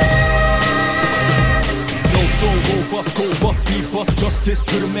 No soul, robust, go bust, be bust. Justice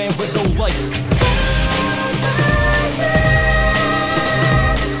to the man with no life.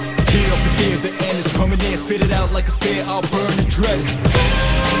 Tear up the fear, the end is coming in. Spit it out like a spear, I'll burn the dread.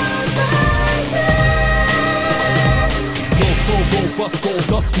 No soul, robust, go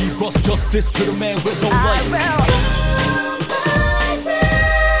dust, be bust. Justice to the man with no life.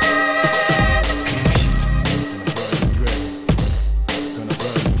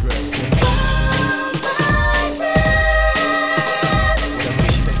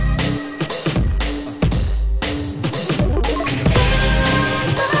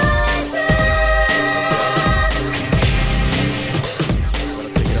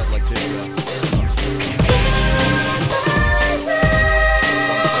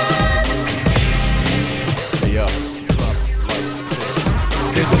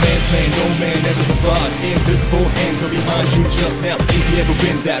 There's no man's man, no man ever survived. Invisible hands are behind you just now. If you ever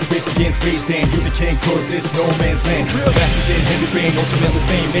win that race against rage, then you the king, cause it's no man's land. Masters in heavy rain, ultimate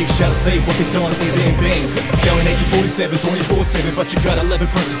name, make shots slay, what they done is in vain. Counting AK-47, 24/7, but you got 11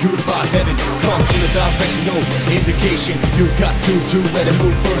 persecuted by heaven. Comes with a direction, no indication. You got to let it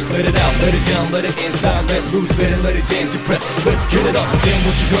move first, let it out, let it down, let it inside, let loose, let it in to press. Let's get it up. Then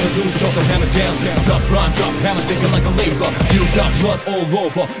what you gonna do is drop the hammer down. Drop rhyme, drop hammer, take it like a labor. You got blood all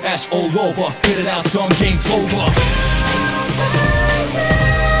over, ash all over. Spit it out, some game's over.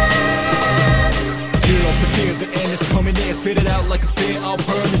 Tear up the fear, the end is coming in. Spit it out like a spear, I'll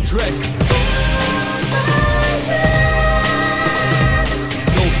burn the dread.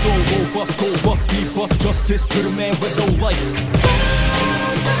 No soul, robust, go bust, be bust. Justice to the man with no life.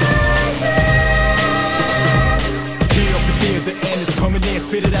 Tear up the fear, the end is coming in.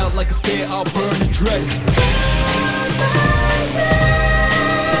 Spit it out like a spear, I'll burn the dread.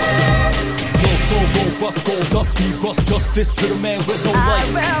 No soul, robust, go dust, be bust. Justice to the man with no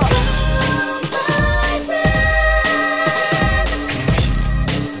life.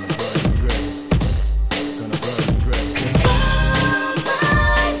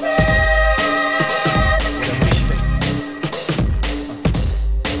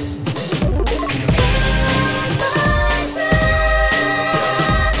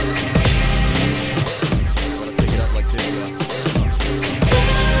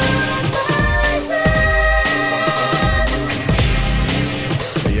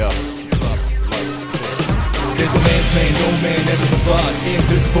 There's no man's man, no man ever survived.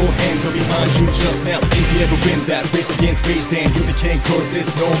 Invisible hands are behind you just now. If you ever win that race against rage, then you the king, cause it's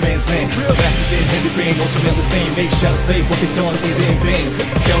no man's land. Masters in heavy rain, ultimate name, make shots slay, what they done is in vain.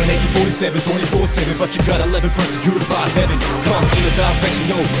 Counting AK-47, 24/7, but you got 11 persecuted by heaven. Comes with a direction,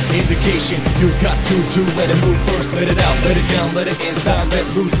 no indication. You got to let it move first, let it out, let it down, let it inside, let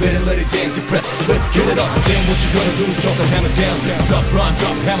loose, let it in to press. Let's get it up. Then what you gonna do is drop the hammer down. Drop rhyme,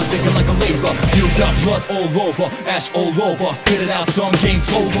 drop hammer, take it like a labor. You got blood all over, ash all over. Spit it out, some game's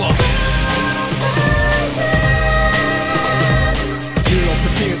over. Tear up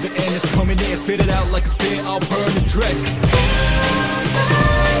the fear, the end is coming in. Spit it out like a spear, I'll burn the dread.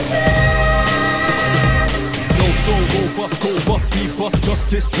 No soul, robust, go bust, be bust.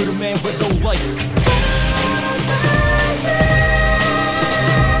 Justice to the man with no life.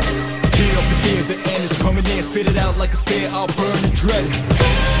 Tear up the fear, the end is coming in. Spit it out like a spear, I'll burn the dread.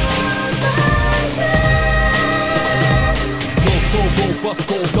 No soul, robust,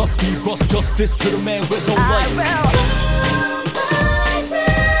 go dust, be bust. Justice to the man with no life.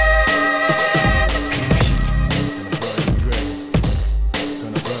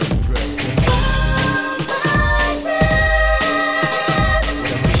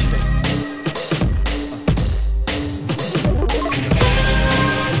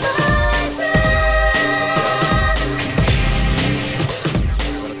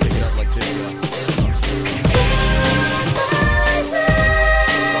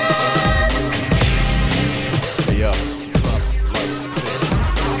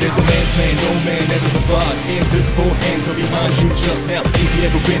 There's no man's land, no man ever survived. Invisible hands are behind you just now. If you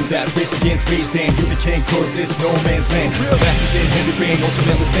ever win that race against rage, then you can't cause this no man's land. Masters in heavy rain,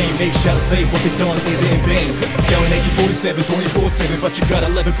 ultimate name. They shall slay, what they done is in vain. Yelling AK-47, 24/7, but you got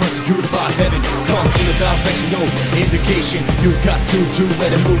 11 persecuted by heaven. Comes without affection, no indication. You got to let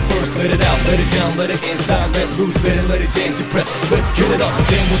it move first, let it out, let it down, let it inside, let loose, let it in to press. Let's get it up.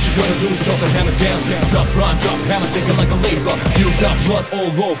 Then what you gonna do is drop the hammer down. Drop rhyme, drop hammer, take it like a labor. You got blood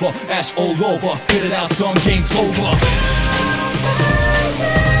all over, ash all over. Spit it out, some game's over.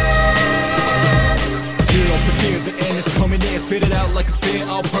 Tear up the fear, the end is coming in. Spit it out like a spear,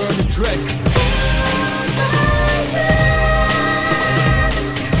 I'll burn the dread.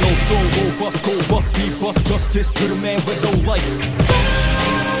 No soul, robust, go bust, be bust. Justice to the man with no life.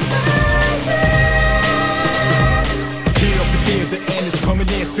 Tear up the fear, the end is coming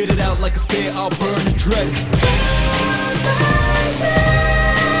in. Spit it out like a spear, I'll burn the dread.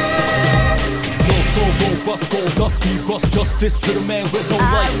 No soul, robust, go dust, be bust. Justice to the man with no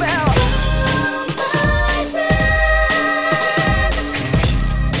life.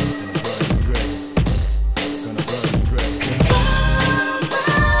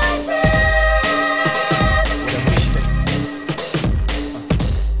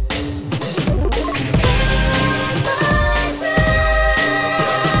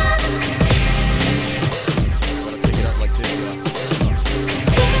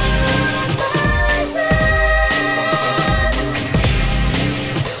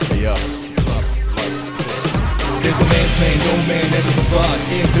 There's no man's land, no man ever survived.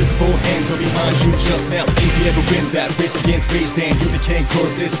 Invisible hands are behind you just now. If you ever win that race against rage, then you can't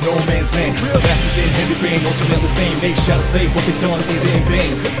cause this no man's land. Masters in heavy rain, ultimate name. They shall slay, what they done is in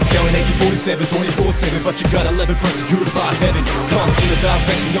vain. Yelling AK-47, 24/7, but you got 11 persecuted by heaven. Comes without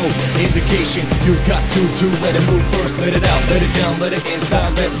affection, no indication. You got to let it move first, let it out, let it down, let it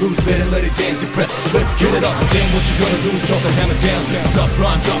inside, let loose, let it in to press. Let's get it up. Then what you gonna do is drop the hammer down. Drop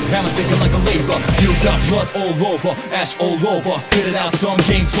rhyme, drop hammer, take it like a labor. You got blood all over, ash all over. Spit it out, some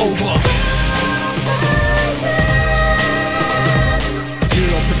game's over.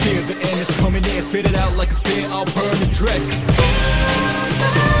 Tear up the fear, the end is coming in. Spit it out like a spear, I'll burn the dread.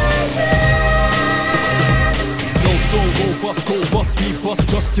 No soul, robust, go bust, be bust.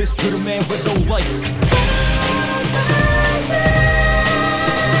 Justice to the man with no life.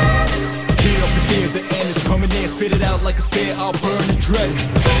 Tear up the fear, the end is coming in. Spit it out like a spear, I'll burn the dread.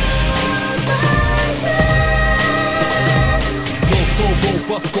 No soul,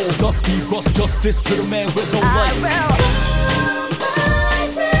 robust, go dust, be bust. Justice to the man with no life.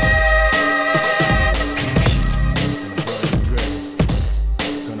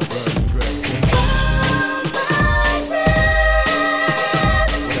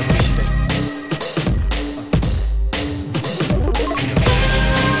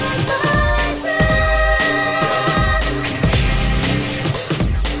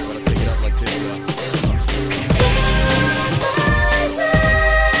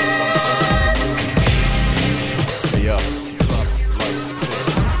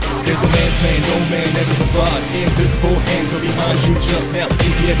 There's no man's land, no man ever survived. Invisible hands are behind you just now.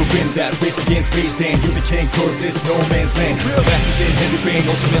 If you ever win that race against rage, then you can't cause this no man's land. Masters in heavy rain,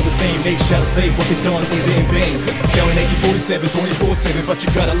 ultimate name. They shall slay, what they done is in vain. Yelling AK-47, 24/7, but you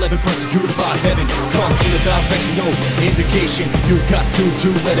got 11 persecuted by heaven. Comes without affection, no indication. You got to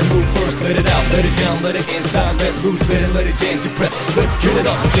let it move first, let it out, let it down, let it inside, let loose, let it in to press. Let's get it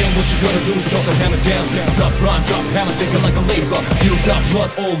up. Then what you gonna do is drop the hammer down. Drop rhyme, drop hammer, take it like a labor. You got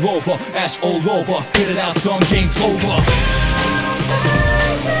blood all over, ash all over. Spit it out, some game's over.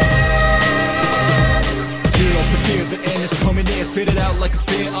 Tear up the fear, the end is coming in. Spit it out like a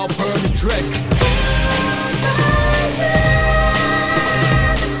spear, I'll burn the dread.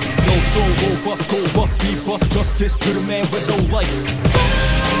 No soul, robust, go bust, be bust. Justice to the man with no life.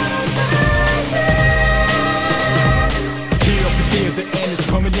 Tear up the fear, the end is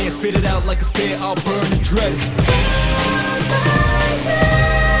coming in. Spit it out like a spear, I'll burn the dread.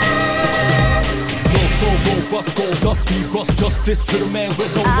 No soul, robust, go dust, be bust. Justice to the man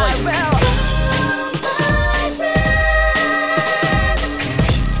with no life.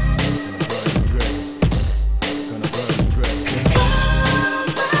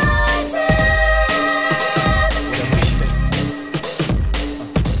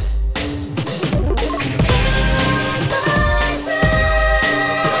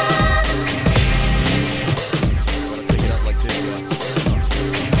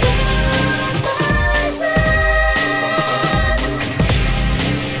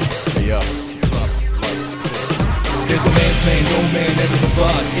 Yeah.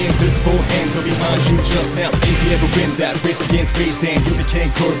 behind you just now. If you ever win that race against rage, then you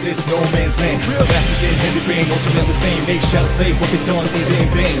became cause it's no man's land. Masters in heavy rain, ultimately fame. Make shots slay, what they done is in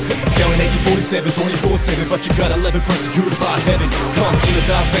vain. Yelling AK-47, 24/7, but you got 11 persecuted by heaven. Comes with a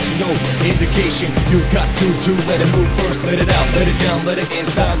direction, no indication. You got to let it move first, let it out, let it down, let it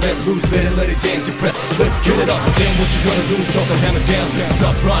inside, let loose, let it in to press. Let's get it up. Then what you gonna do is drop the hammer down.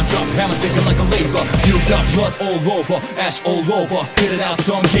 Drop rhyme, drop hammer, take it like a labor. You got blood all over, ash all over. Spit it out,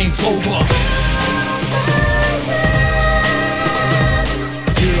 some game's over.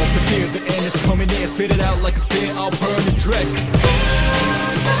 Tear up the fear, the end is coming in. Spit it out like a spear, I'll burn the dread.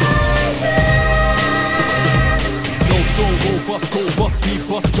 No soul, robust, robust, be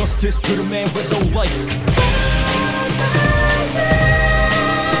bust. Justice to the man with no life.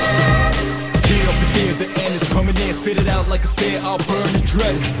 Tear up the fear, the end is coming in. Spit it out like a spear, I'll burn the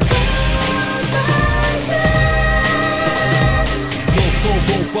dread. No soul,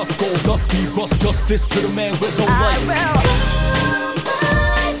 robust, gold dust, be bust. Justice to the man with no life.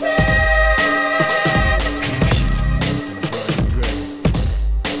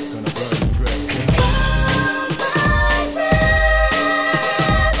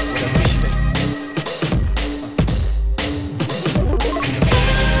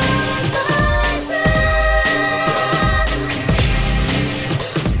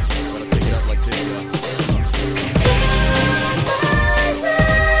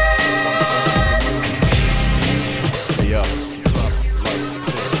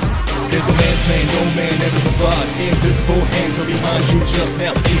 There's the man's man, no man ever survived. Invisible hands are behind you just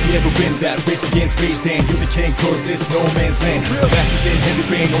now. If you ever win that race against rage, then you became cause it's no man's land. Masters in heavy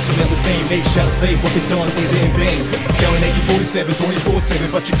rain, ultimately fame. Make shots slay, what they done is in vain. Yelling AK-47, 24/7,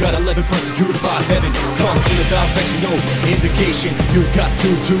 but you got 11 persecuted by heaven. Comes with a direction, no indication. You got to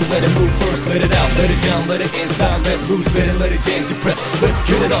let it move first, let it out, let it down, let it inside, let loose, let it in to press. Let's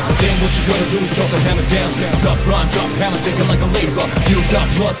get it up. Then what you gonna do is drop the hammer down. Drop rhyme, drop hammer, take it like a labor. You got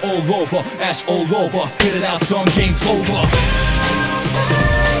blood all over, ash all over. Spit it out, some game's over.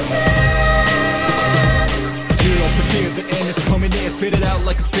 Tear up the fear, the end is coming in. Spit it out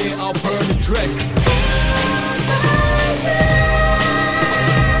like a spear, I'll burn the dread.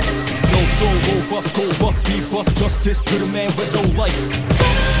 No soul, robust, robust, be bust. Justice to the man with no life.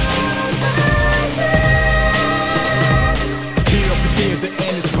 Tear up the fear, the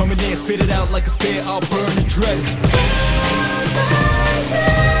end is coming in. Spit it out like a spear, I'll burn the dread.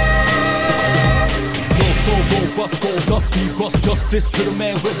 No soul, robust, gold dust, be bust. Justice to the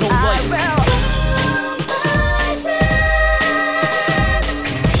man with no life.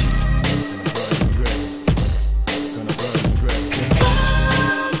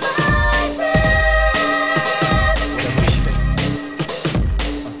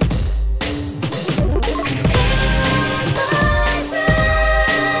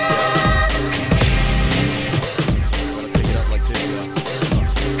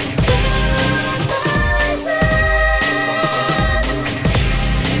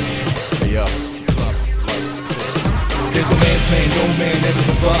 There's the man's man, no man ever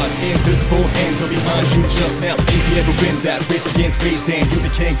survived. Invisible hands are behind you just now. If you ever win that race against rage, then you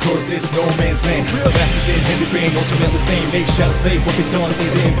became cause it's no man's land. Masters in heavy rain, ultimately fame. Make shots slay, what they done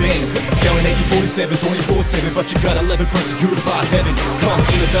is in vain. Yelling AK-47, 24/7, but you got 11 persecuted by heaven. Comes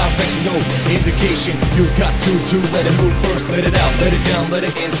with a direction, no indication. You got to let it move first, let it out, let it down, let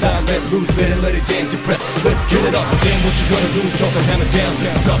it inside, let loose, let it in to press. Let's get it up. Then what you gonna do is drop the hammer down.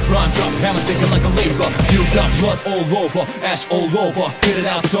 Drop rhyme, drop hammer, take it like a labor. You got blood all over, ash all over. Spit it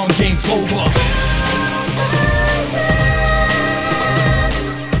out, some game's over.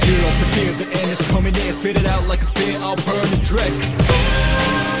 Tear up the fear, the end is coming in. Spit it out like a spear, I'll burn the dread.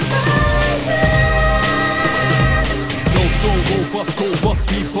 No soul, robust, robust,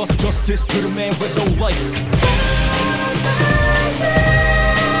 be bust. Justice to the man with no life.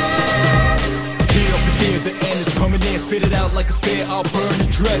 Tear up the fear, the end is coming in. Spit it out like a spear, I'll burn the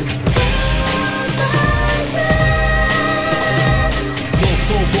dread. No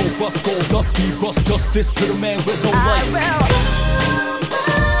soul, robust, gold dust, be bust. Justice to the man with no life.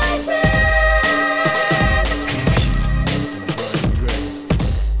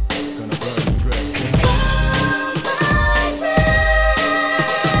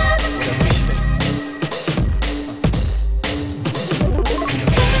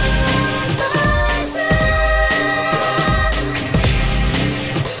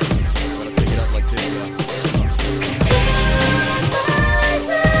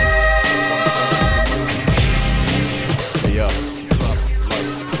 Yeah.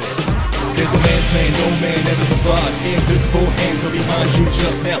 There's no man's land, no man ever survived. Invisible hands are behind you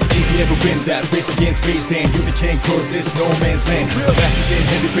just now. If you ever win that race against rage, then you became cause it's no man's land. Masters in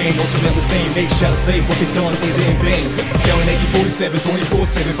heavy rain, ultimately fame. They shall slay, what they done is in vain. Yelling AK-47,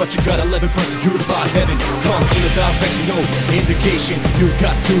 24/7, but you got 11 persecuted by heaven. Comes with a direction, no indication. You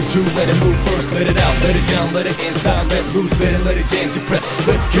got to let it move first, let it out, let it down, let it inside, let loose, let it in to press.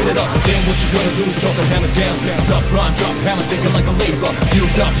 Let's get it up. Then what you gonna do is drop the hammer down. Drop rhyme, drop hammer, take it like a labor. You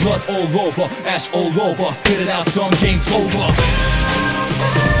got blood all over, ash all over. Spit it out, some game's over.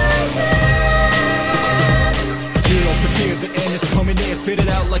 Tear up the fear, the end is coming in. Spit it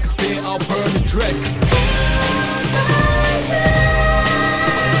out like a spear, I'll burn the dread.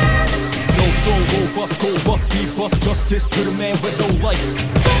 No soul, robust, go bust, be bust. Justice to the man with no life.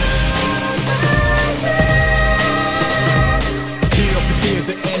 Tear up the fear,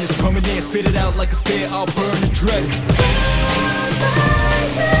 the end is coming in. Spit it out like a spear, I'll burn the dread.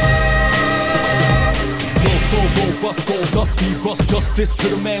 No soul, robust, go dust, be bust. Justice to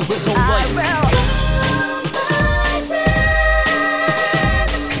the man with no life.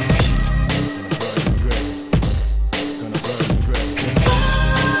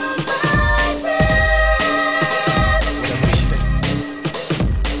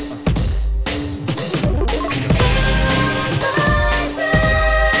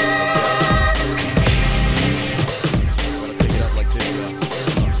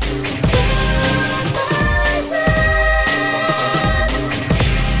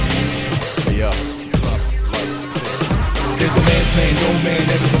 There's no man's land, no man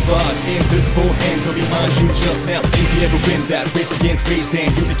ever survived. Invisible hands are behind you just now. If you ever win that race against rage,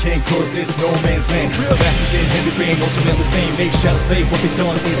 then you became cause it's no man's land. Masters in heavy rain, ultimately fame. They shall slay, what they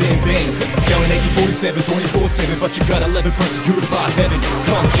done is in vain. Yelling AK-47, 24/7, but you got 11 persecuted by heaven.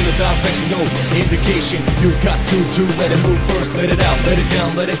 Comes with a direction, no indication. You got to let it move first, let it out, let it down,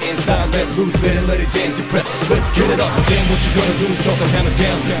 let it inside, let loose, let it in to press. Let's get it up. Then what you gonna do is drop the hammer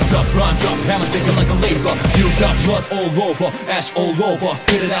down. Drop rhyme, drop hammer, take it like a labor. You got blood all over, ash all over.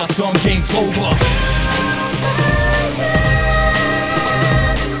 Spit it out, some game's over.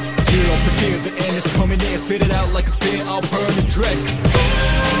 Tear up the fear, the end is coming in. Spit it out like a spear, I'll burn the dread.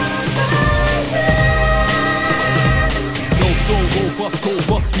 No soul, robust, go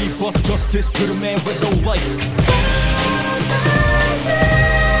bust, be bust. Justice to the man with no life.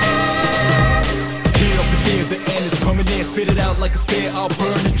 Tear up the fear, the end is coming in. Spit it out like a spear, I'll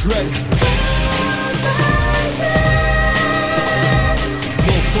burn the dread.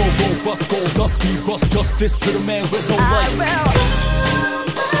 No soul, robust, go dust, be bust. Justice to the man with no life.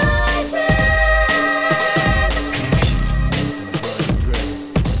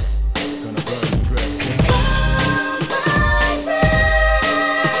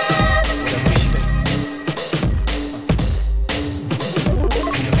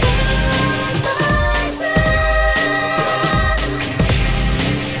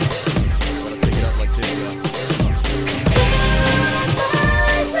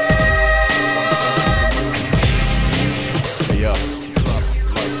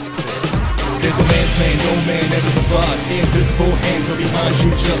 There's no man's land, no man ever survived. Invisible hands are behind you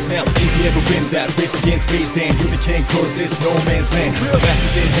just now. If you ever win that race against rage, then you became cause it's no man's land.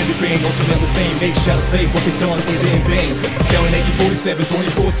 Masters in heavy rain, ultimately fame. They shall slay, what they done is in vain. Yelling AK-47,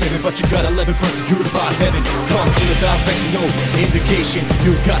 24/7, but you got 11 persecuted by heaven. Comes with a direction, no indication.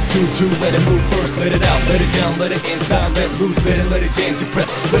 You got to let it move first, let it out, let it down, let it inside, let loose, let it in to press.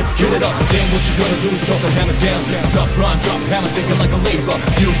 Let's get it up. Then what you gonna do is drop the hammer down. Drop rhyme, drop hammer, take it like a labor.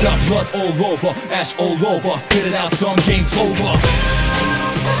 You got blood all over, ash all over. Spit it out, some game's over.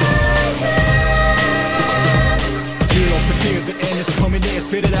 Tear up the fear, the end is coming in.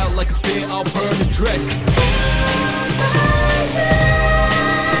 Spit it out like a spear, I'll burn the dread.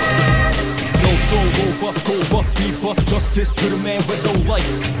 No soul, robust, go bust, be bust. Justice to the man with no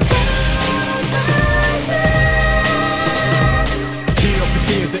life. Tear up the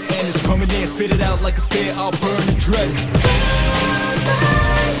fear, the end is coming in. Spit it out like a spear, I'll burn the dread.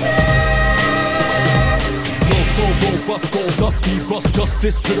 No soul, robust, go dust, be bust.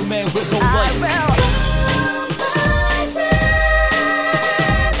 Justice to the man with no life.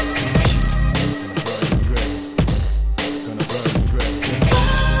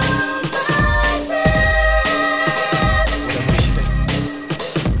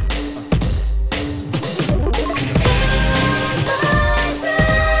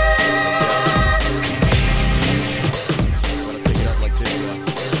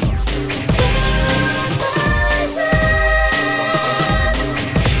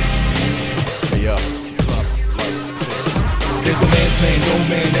 There's no man's land, no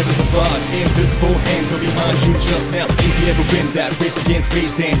man ever survived. Invisible hands are behind behind you just now. If you ever win that race against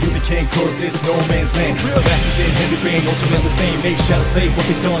rage, then you the king, cause it's no man's land. Masters in heavy rain, ultimately fame. Make shots slay, what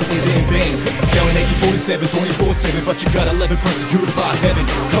they done is in vain. Down AK-47, 24/7, but you got 11 persecuted by heaven.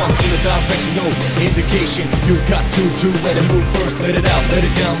 Comes with a direction, no indication. You got to let it move first, let it out, let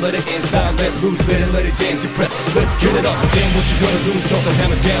it down, let it inside, let loose, let it in, depress. Let's get it up. Then what you gonna do is drop the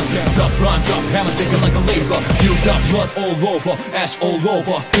hammer down. Drop rhyme, drop hammer, take it like a labor. You got blood all over, ash all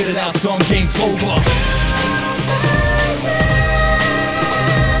over. Spit it out, some game's over.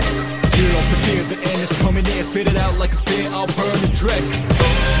 Tear up the fear, the end is coming in. Spit it out like a spear, I'll burn the dread.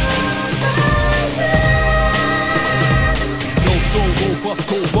 No soul, robust,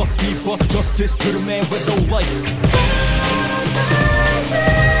 go bust, be bust. Justice to the man with no life.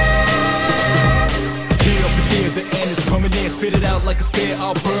 Tear up the fear, the end is coming in. Spit it out like a spear,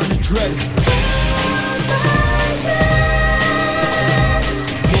 I'll burn the dread.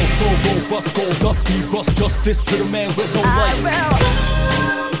 No soul, robust, go dust, be bust. Justice to the man with no life.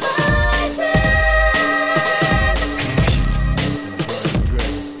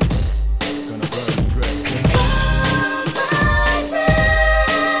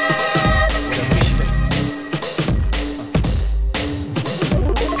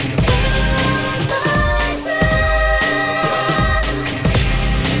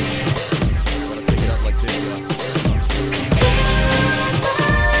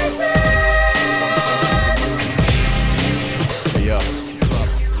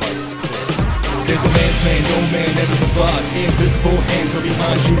 There's the man's man, no man ever survived. Invisible hands are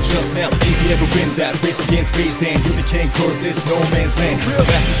behind you just now. If you ever win that race against rage, then you the king, cause it's no man's land.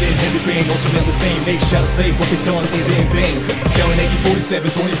 Masters in heavy rain, ultimately fame. Make shots slay, what they done is in vain. Down AK-47,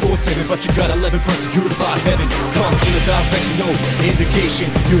 24/7, but you got 11 persecuted by heaven. Comes with a direction, no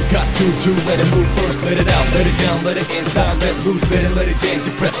indication. You got to let it move first, let it out, let it down, let it inside, let loose, let it in,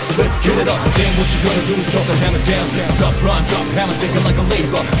 depress. Let's get it up. Then what you gonna do is drop the hammer down. Drop rhyme, drop hammer, take it like a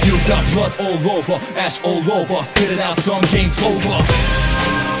labor. You got blood all over, ash all over. Spit it out, some game's over.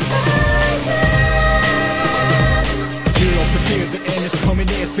 Tear up the fear, the end is coming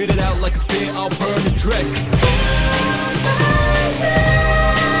in. Spit it out like a spear, I'll burn the dread.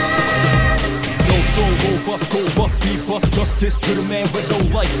 No soul, robust, go bust, be bust. Justice to the man with no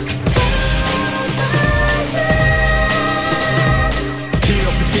life. Tear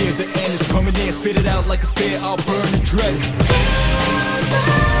up the fear, the end is coming in. Spit it out like a spear, I'll burn the dread.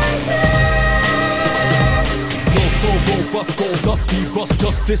 No soul, robust, go dust, be bust.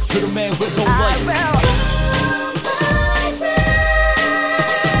 Justice to the man with no life.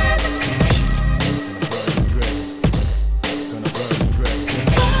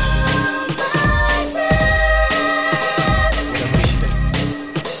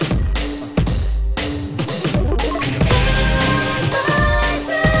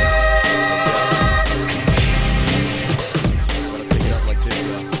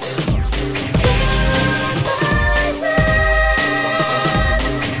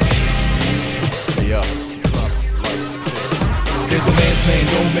 There's the man's man,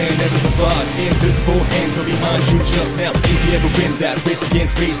 no man ever survived. Invisible hands are behind you just now. If you ever win that race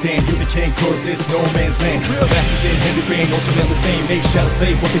against rage, then you the king, cause it's no man's land. Masters in heavy rain, ultimately fame. Make shots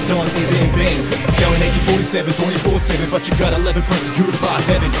slay, what they done is in vain. Down AK-47, 24/7, but you got 11 persecuted by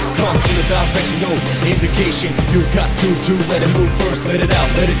heaven. Comes with a direction, no indication. You got to let it move first, let it out,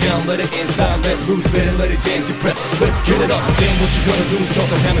 let it down, let it inside, let loose, let it in, depress. Let's get it up. Then what you gonna do is drop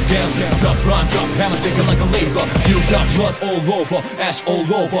the hammer down. Drop rhyme, drop hammer, take it like a labor. You got blood all over, ash all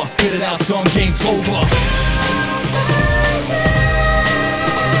over. Spit it out, some game's over.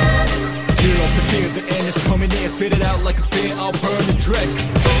 Tear up the fear, the end is coming in. Spit it out like a spear, I'll burn the dread.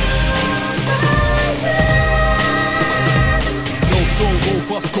 No soul,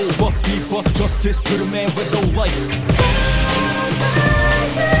 robust, go bust, be bust. Justice to the man with no life.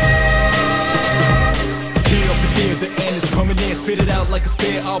 Tear up the fear, the end is coming in. Spit it out like a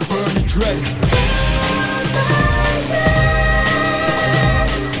spear, I'll burn the dread.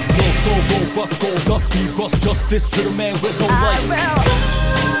 No soul, robust, go dust, be bust. Justice to the man with no life.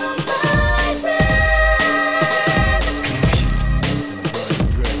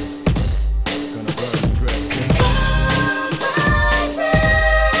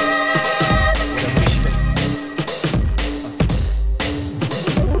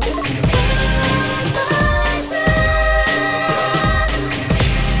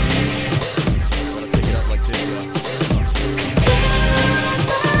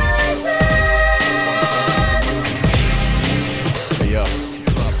 Yeah.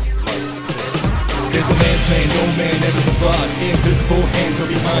 There's no man's man, no man ever survived. Invisible hands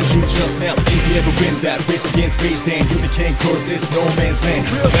are behind you just now. If you ever win that race against rage, then you became cause it's no man's land.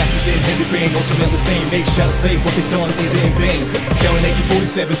 Masters in heavy rain, ultimate fame. Make shots, slay, what they done is in vain. Counting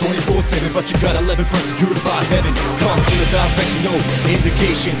AK-47, 24/7, but you got 11 persecuted by heaven. Comes with a direction, no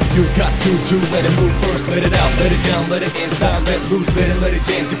indication. You got to let it move first, let it out, let it down, let it inside, let loose, let it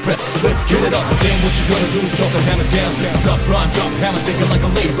in, depress. Let's get it up. Then what you gonna do is drop the hammer down. Drop rhyme, drop hammer, take it like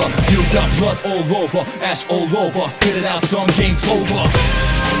a labor. You got blood all over, ash all over. Spit it out, some game's over.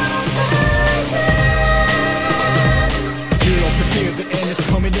 Tear up the fear, the end is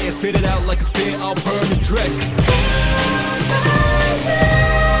coming in. Spit it out like a spear, I'll burn the dread.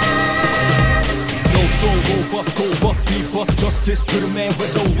 No soul, robust, go bust, be bust. Justice to the man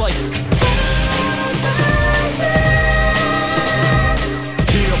with no life.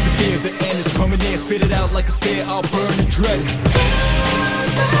 Tear up the fear, the end is coming in. Spit it out like a spear, I'll burn the dread.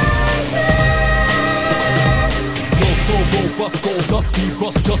 No soul, robust, go dust, be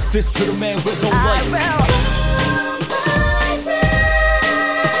bust. Justice to the man with no life.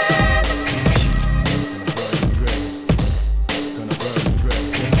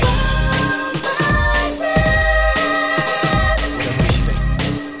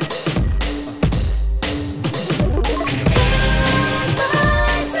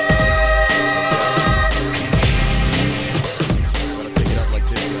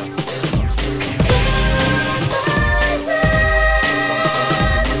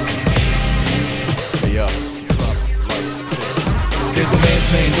 There's no man's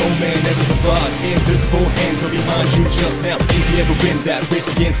man, no man ever survived. Invisible hands are behind you just now. If you ever win that race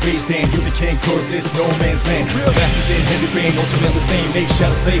against rage, then you became cause it's no man's land. Masters in heavy rain, ultimate fame. Make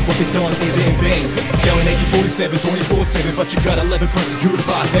shots, slay, what they done is in vain. Counting AK-47, 24/7, but you got 11 persecuted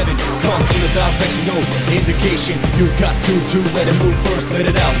by heaven. Comes with a direction, no indication. You got to let it move first, let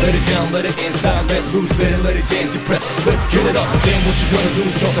it out, let it down, let it inside, let loose, let it in, depress. Let's get it up. Then what you gonna do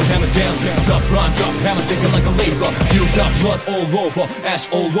is drop the hammer down. Drop rhyme, drop hammer, take it like a labor. You got blood all over, ash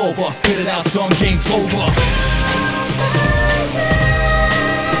all over. Spit it out, some game's over.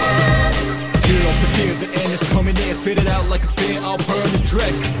 Tear up the fear, the end is coming in. Spit it out like a spear, I'll burn the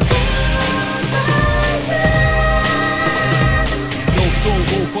dread. No soul,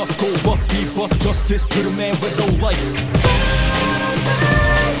 robust, go bust, be bust. Justice to the man with no life.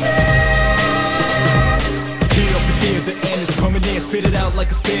 Tear up the fear, the end is coming in. Spit it out like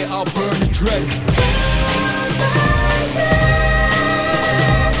a spear, I'll burn the dread.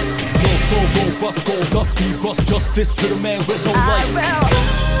 No soul, robust, go dust, be bust. Justice to the man with no life.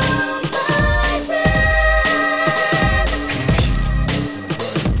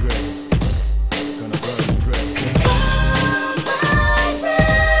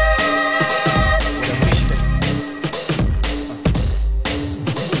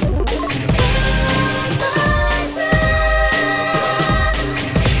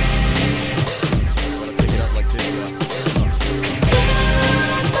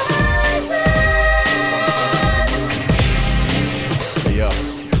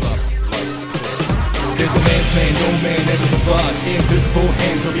 There's no man's man, no man ever survived. Invisible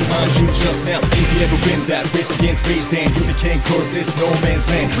hands are behind you just now. If you ever win that race against rage, then you became cause it's no man's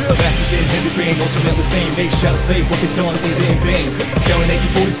land. Masters in heavy rain, ultimate fame. Make shots, slay, what they done is in vain. Counting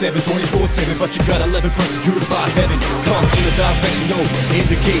AK-47, 24/7, but you got 11 persecuted by heaven. Comes with a direction, no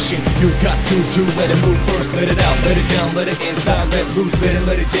indication. You got to let it move first, let it out, let it down, let it inside, let loose,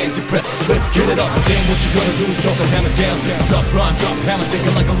 let it in, depress. Let's get it up. Then what you gonna do is drop the hammer down. Drop rhyme, drop hammer, take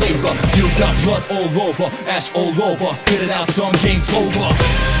it like a labor. You got blood all over, ash all over. Spit it out, some game's over.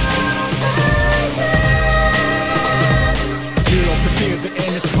 Tear up the fear, the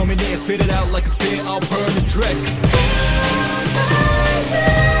end is coming in. Spit it out like a spear, I'll burn the dread.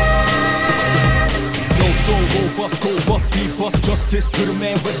 No soul, robust, go bust, be bust. Justice to the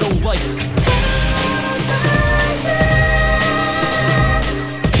man with no life.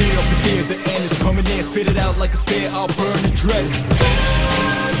 Tear up the fear, the end is coming in. Spit it out like a spear, I'll burn the dread.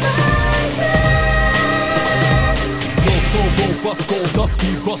 No soul, robust, go dust,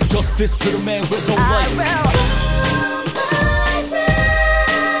 be bust. Justice to the man with no life.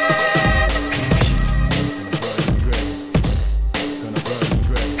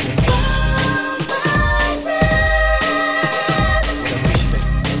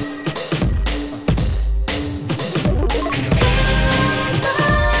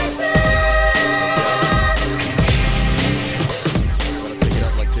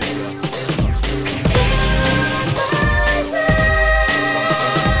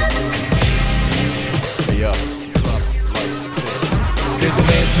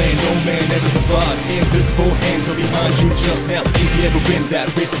 win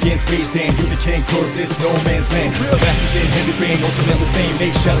that race against rage, then you the king, cause it's no man's land. Masters in heavy rain, ultimate name,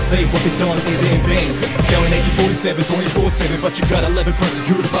 they shall slay, what they done is in vain. Counting AK-47, 24/7, but you got 11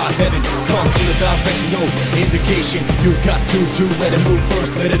 persecuted by heaven. Comes with a direction, no indication. You got to let it move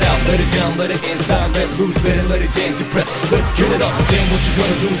first, let it out, let it down, let it inside, let loose, let it in to press. Let's get it up. Then what you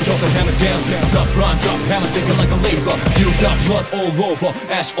gonna do is drop the hammer down. Drop rhyme, drop hammer, take it like a labor. You got blood all over,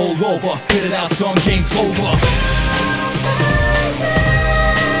 ash all over. Spit it out, some game's over.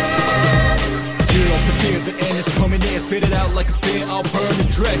 Tear up the fear, the end is coming in. Spit it out like a spear, I'll burn the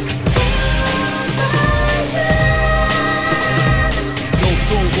dread. No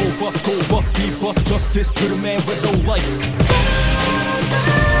soul, robust, be bust. Justice to the man with no life.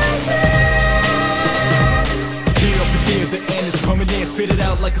 Tear up the fear, the end is coming in. Spit it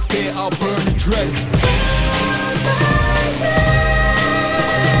out like a spear, I'll burn the dread.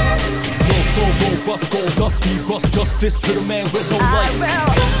 No soul, robust, be bust. Justice to the man with no life.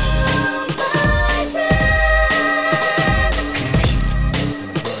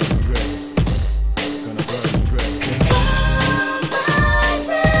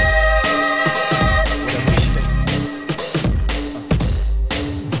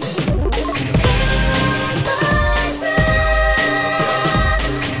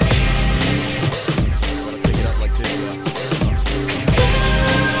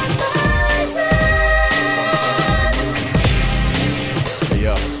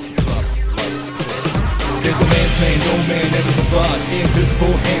 There's no man's name, no man ever survived.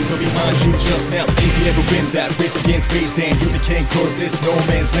 Invisible hands are behind you just now. If you ever win that race against rage, then you the king, cause it's no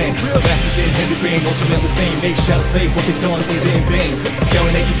man's land. Masters in heavy rain, ultimate name, they shall slay, what they done is in vain.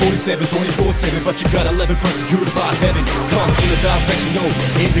 Counting AK-47, 24/7, but you got 11 persecuted by heaven. Comes with a direction, no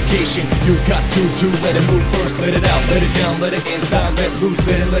indication. You got to let it move first, let it out, let it down, let it inside, let loose,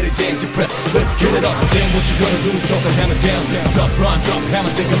 let it in to press. Let's get it up. Then what you gonna do is drop the hammer down. Drop rhyme, drop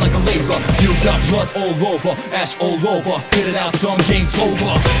hammer, take it like a labor. You got blood all over, ash all over. Spit it out, some game's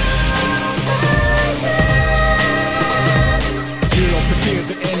over. Tear up the fear,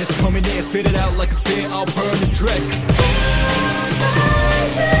 the end is coming in. Spit it out like a spear, I'll burn the dread.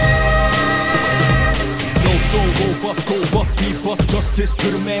 No soul, robust, be bust. Justice to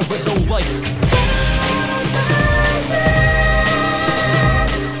the man with no life.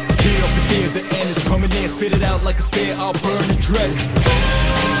 Tear up the fear, the end is coming in. Spit it out like a spear, I'll burn the dread.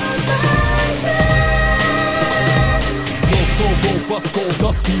 No soul,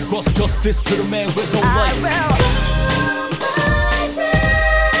 robust, be bust. Justice to the man with no life.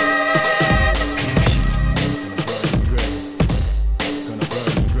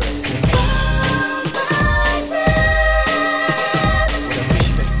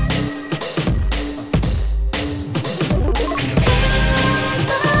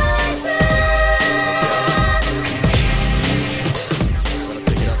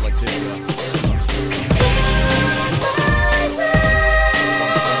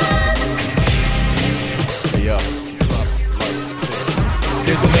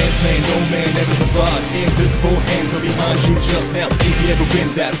 There's no man's name, no man ever survived. Invisible hands are behind you just now. If you ever win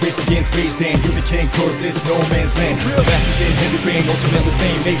that race against rage, then you the king, cause it's no man's land. Masters in heavy rain, ultimate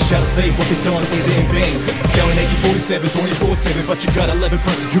name, they shall slay, what they done is in vain. Counting AK-47, 24/7, but you got 11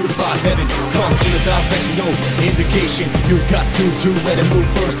 persecuted by heaven. Comes with a direction, no indication. You got to let it move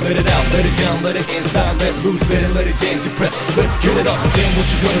first, let it out, let it down, let it inside, let loose, let it in to press. Let's get it up. Then what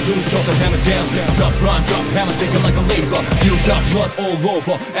you gonna do is drop the hammer down. Drop rhyme, drop hammer, take it like a labor. You got blood all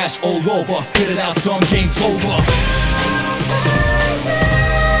over, ash all over. Spit it out, some game's over.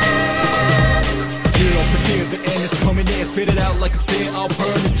 Tear up the fear, the end is coming in. Spit it out like a spear, I'll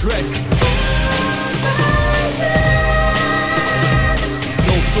burn the dread.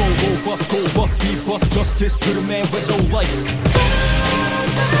 No soul, robust, be bust. Justice to the man with no life.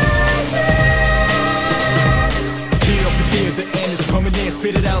 Tear up the fear, the end is coming in.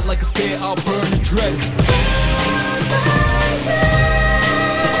 Spit it out like a spear, I'll burn the dread.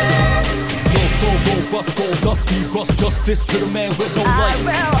 No soul, robust, be bust. Justice to the man with no life.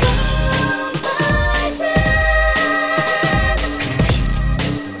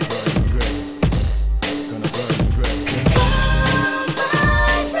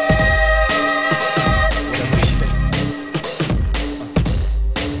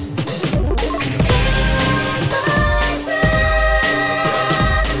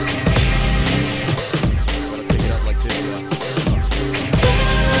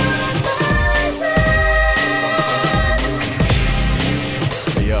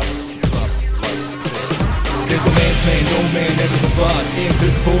 There's no man's land, no man ever survived.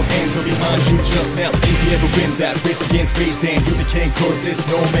 Invisible hands are behind you just now. If you ever win that race against rage, then you can't cause this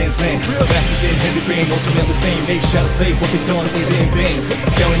no man's land. Masters in heavy rain, ultimately fame. They shall slay, what they done is in vain.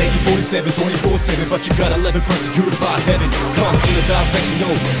 Yelling AK-47, 24/7, but you got 11 persecuted by heaven. Comes with a direction,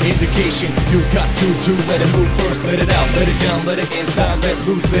 no indication. You got to let it move first, let it out, let it down, let it inside, let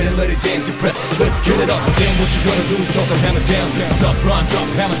loose, let it in to press. Let's get it up. Then what you gonna do is drop the hammer down. Drop rhyme, drop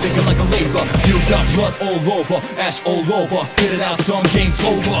hammer, take it like a labor. You got blood all over, ash all over. Spit it out, some game's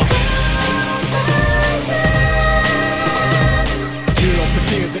over. Tear up the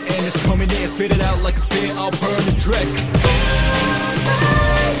fear, the end is coming in. Spit it out like a spear, I'll burn the dread.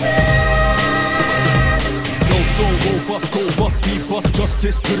 No soul, robust, go bust, be bust.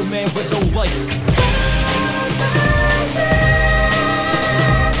 Justice to the man with no life.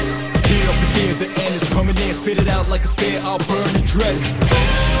 Tear up the fear, the end is coming in. Spit it out like a spear, I'll burn the dread.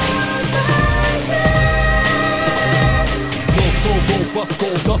 No soul, robust, go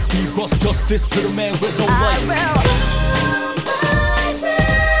dust, be bust. Justice to the man with no life.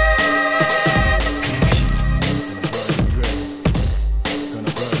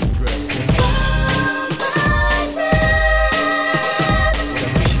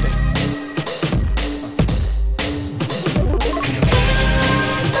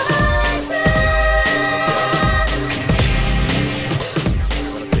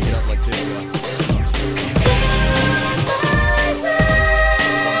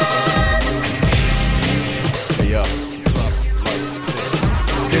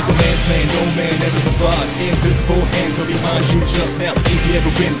 There's no man's land, no man ever survived. Invisible hands are behind you just now. If you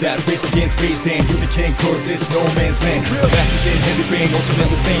ever win that race against rage, then you can't cause this no man's land. Masters in heavy rain,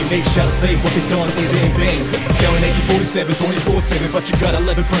 ultimately fame. They shall slay, what they done is in vain. Yelling AK-47, 24/7, but you got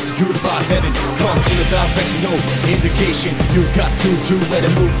 11 persecuted by heaven. Comes with a direction, no indication. You got to let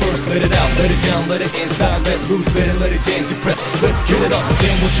it move first, let it out, let it down, let it inside, let loose, let it in to press. Let's get it up.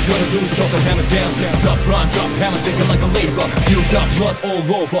 Then what you gonna do is drop the hammer down. Drop rhyme, drop hammer, take it like a labor. You got blood all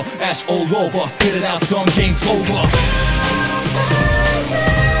over, ash all over. Spit it out, some game's over.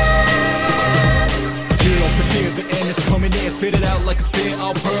 Tear up the fear, the end is coming in. Spit it out like a spear,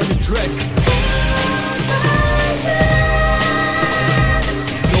 I'll burn the dread.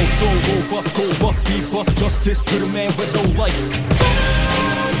 No soul, robust, go bust, be bust. Justice to the man with no life.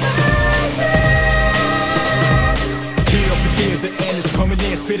 Tear up the fear, the end is coming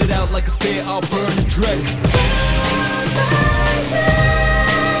in. Spit it out like a spear, I'll burn the dread.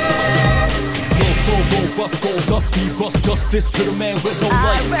 No soul, robust, go dust, be bust. Justice to the man with no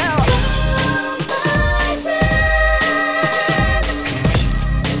life.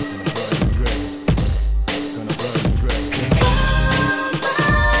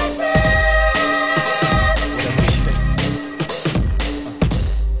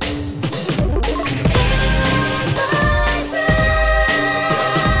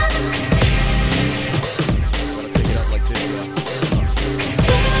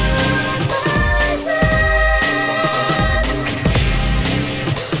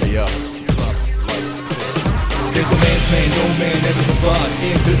 There's no man's land, no man ever survived.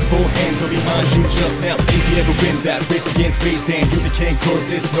 Invisible hands are behind you just now. If you ever win that race against rage, then you can't cause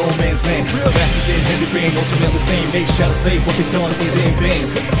this no man's land. Masters in heavy rain, ultimately fame. They shall slay, what they done is in vain.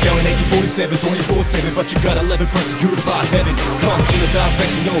 Yelling AK-47, 24/7, but you got 11 persecuted by heaven. Comes with a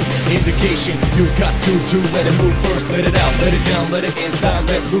direction, no indication. You got to let it move first, let it out, let it down, let it inside,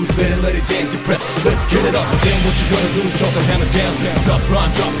 let loose, let it in to press. Let's get it up. Then what you gonna do is drop the hammer down. Drop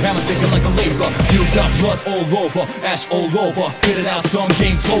rhyme, drop hammer, take it like a labor. You got blood all over, ash all over. Spit it out, some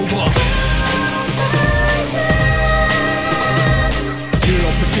game's over. Tear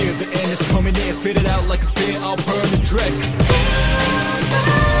up the fear, the end is coming in. Spit it out like a spear, I'll burn the dread.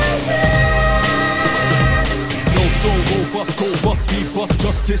 No soul, robust, go bust, be bust.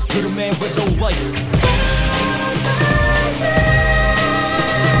 Justice to the man with no life.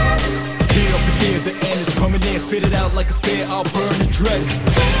 Tear up the fear, the end is coming in. Spit it out like a spear, I'll burn the dread.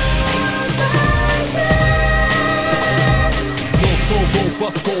 No soul,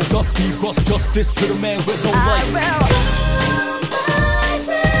 robust, go dust, be bust. Justice to the man with no life.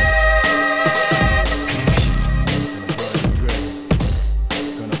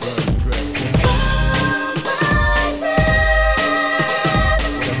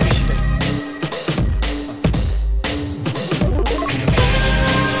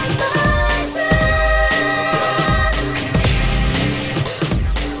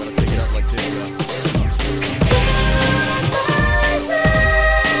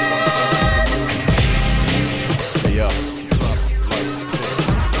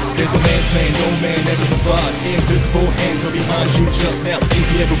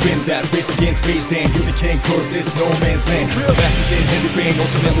 you ever win that race against rage, then you the king, cause it's no man's land. Masters in heavy rain,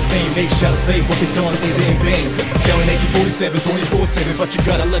 ultimately fame, make shots slay, what they done is in vain. Yelling AK-47, 24/7, but you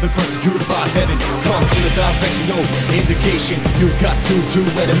got 11 persecuted by heaven. Comes with a direction, no indication. You got to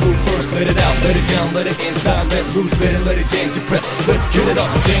let it move first, let it out, let it down, let it inside, let loose, let it in to press. Let's get it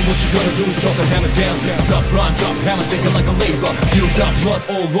up. Then what you gonna do is drop the hammer down. Drop rhyme, drop hammer, take it like a labor. You got blood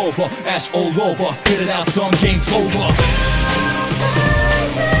all over, ash all over. Spit it out, some game's over.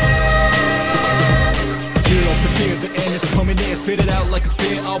 Tear up the fear, the end is coming in. Spit it out like a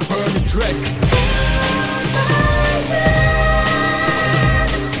spear, I'll burn the dread.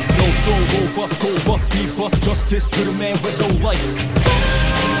 No soul, robust, go bust, be bust. Justice to the man with no life.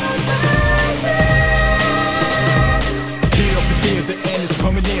 Tear up the fear, the end is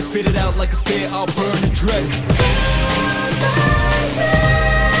coming in. Spit it out like a spear, I'll burn the dread.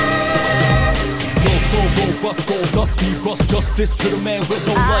 No soul, robust, go dust, be bust. Justice to the man with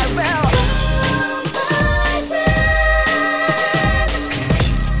no life.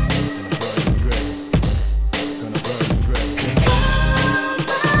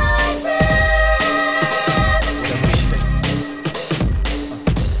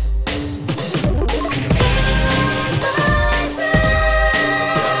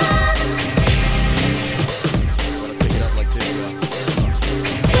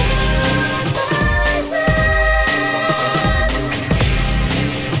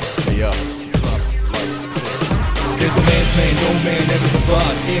 There's no man's plan, no man ever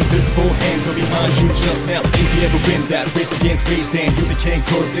survived. Invisible hands are behind you just now. If you ever win that race against rage, then you the king,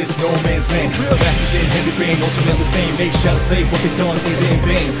 cause it's no man's land. Masters in heavy rain, ultimately fame, make shots slay, what they done is in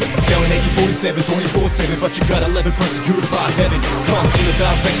vain. Yelling AK-47, 24/7, but you got 11 persecuted by heaven. Comes with a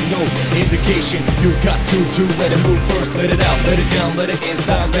direction, no indication. You got to let it move first, let it out, let it down, let it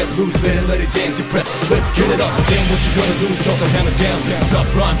inside, let loose, let it in to press. Let's get it up. Then what you gonna do is drop the hammer down. Drop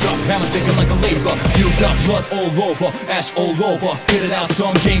rhyme, drop hammer, take it like a labor. You got blood all over, ash all over. Spit it out,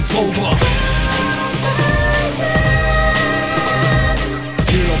 some game's over.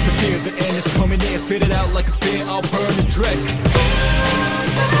 Tear up the fear, the end is coming in. Spit it out like a spear, I'll burn the dread.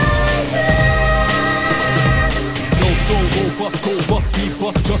 No soul, robust, go bust, be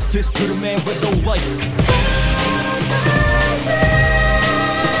bust. Justice to the man with no life.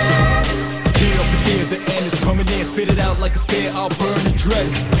 Tear up the fear, the end is coming in. Spit it out like a spear, I'll burn the dread.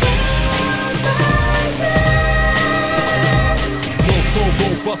 No soul,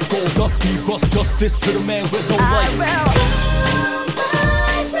 robust, go dust, be bust. Justice to the man with no life.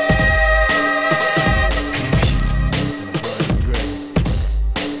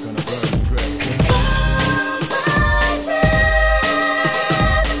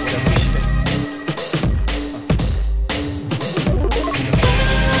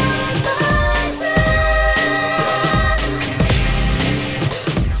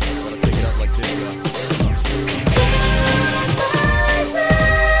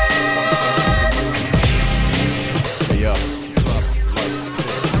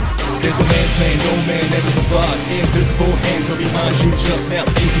 There's no man's plan, no man ever survived. Invisible hands are behind you just now.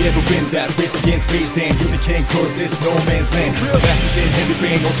 If you ever win that race against rage, then you the king, cause it's no man's land. Masters in heavy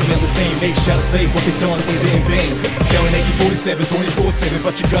rain, ultimately fame, make shots slay, what they done is in vain. Yelling AK-47, 24/7,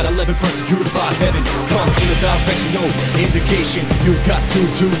 but you got 11 persecuted by heaven. Comes with a direction, no indication. You got to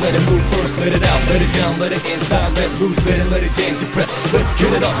let it move first, let it out, let it down, let it inside, let loose, let it in to press. Let's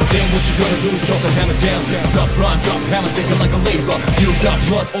get it up. Then what you gonna do is drop the hammer down. Drop rhyme, drop hammer, take it like a labor. You got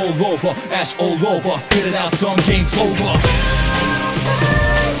blood all over, ash all over. Spit it out, some game's over.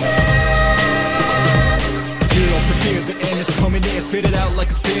 Tear up the fear, the end is coming in. Spit it out like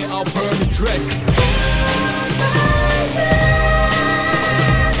a spear, I'll burn the dread.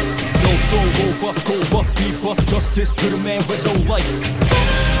 No soul, robust, go bust, be bust. Justice to the man with no life.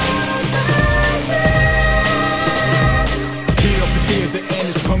 Tear up the fear, the end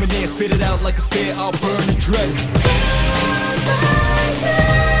is coming in. Spit it out like a spear, I'll burn the dread.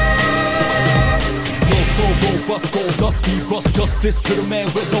 No soul, robust, go dust, be bust. Justice to the man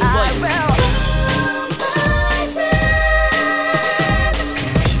with no life.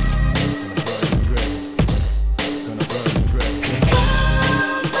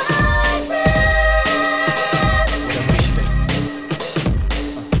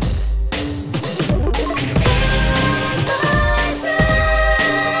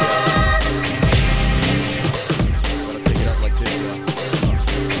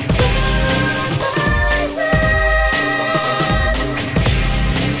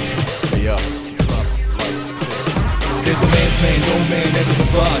 There's no man's plan, no man ever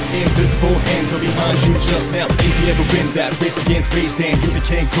survived. Invisible hands are behind you just now. If you ever win that race against rage, then you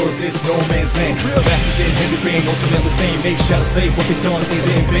became cause it's no man's land. Masters in heavy rain, ultimately fame. Make shots slay, what they done is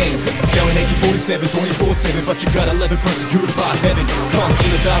in vain. Down AK-47, 24/7, but you got 11 persecuted by heaven. Comes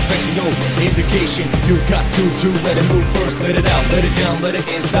with a direction, no indication. You got to let it move first, let it out, let it down, let it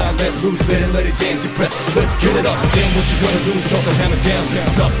inside, let loose, let it in, depress. Let's get it up. Then what you gonna do is drop the hammer down.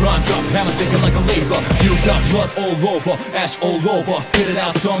 Drop rhyme, drop hammer, take it like a labor. You got blood all over, ash all over. Spit it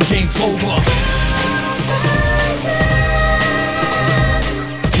out, some game's over.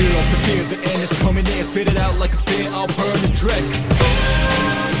 Tear up the fear, the end is coming in. Spit it out like a spear, I'll burn the dread.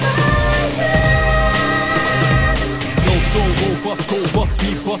 No soul, robust, go bust,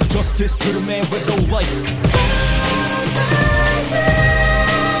 be bust. Justice to the man with no life.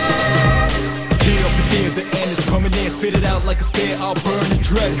 Tear up the fear, the end is coming in. Spit it out like a spear, I'll burn the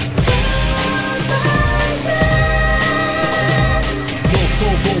dread. No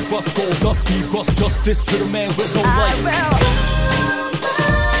soul, robust, go dust, be bust. Justice to the man with no life.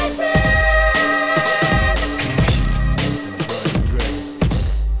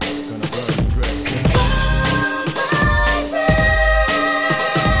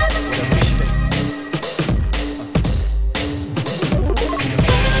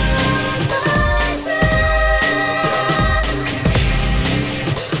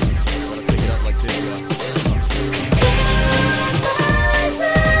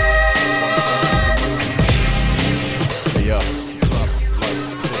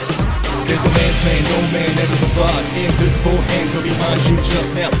 There's no man's man, no man ever survived. Invisible hands are behind you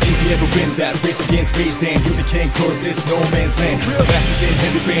just now. If you ever win that race against rage, then you became cause it's no man's land. Masters in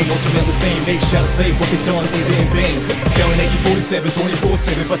heavy rain, ultimately fame. Make shots slay, what they done is in vain. Down AK-47,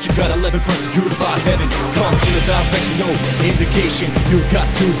 24/7, but you got 11 persecuted by heaven. Comes with a direction, no indication. You got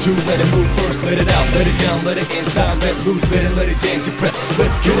to let it move first, let it out, let it down, let it inside, let loose, let it in, depress.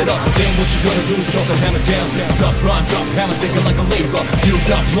 Let's get it up. Then what you gonna do is drop the hammer down. Drop rhyme, drop hammer, take it like a labor. You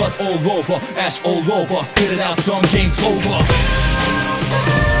got blood all over, ash all over. Spit it out, some game's over.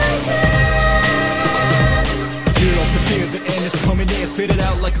 Tear up the fear, the end is coming in. Spit it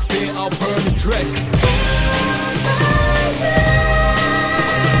out like a spear, I'll burn the dread.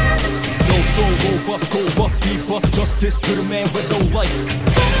 No soul, robust, go bust, be bust. Justice to the man with no life.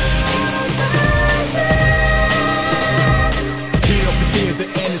 Tear up the fear, the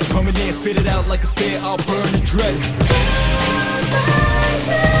end is coming in. Spit it out like a spear, I'll burn the dread.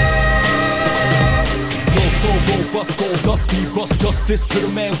 No soul, robust, go dust, be bust. Justice to the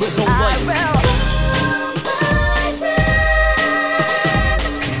man with no life.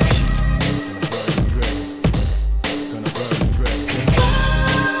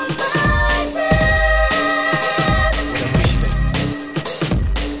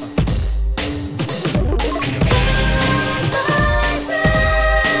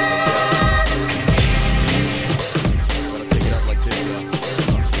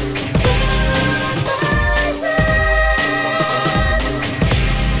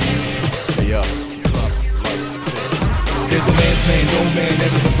 There's no man's man, no man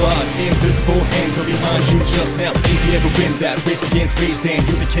ever survived. Invisible hands are behind you just now. If you ever win that race against rage, then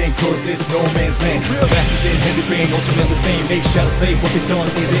you became cause it's no man's land. Masters in heavy rain, ultimately fame. Make shots slay, what they done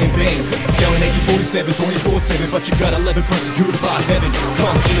is in vain. Down AK-47, 24/7, but you got 11 persecuted by heaven.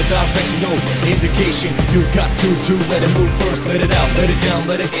 Comes with a direction, no indication. You got to let it move first, let it out, let it down,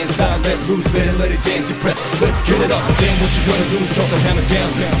 let it inside, let loose, let it in, depress. Let's get it up. Then what you gonna do is drop the hammer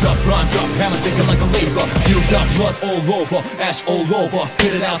down. Drop rhyme, drop hammer, take it like a labor. You got blood all over, ash all over.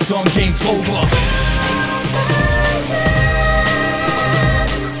 Spit it out, some game's over.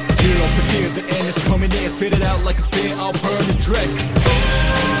 Tear up the fear, the end is coming in. Spit it out like a spear, I'll burn the dread.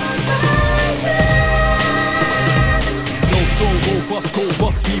 No soul, robust, go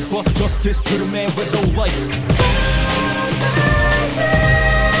bust, be bust. Justice to the man with no life.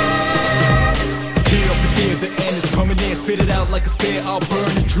 Tear up the fear, the end is coming in. Spit it out like a spear, I'll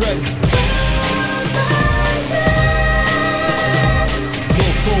burn the dread. No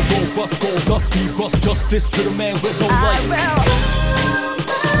soul, robust, go dust, be bust. Justice to the man with no life.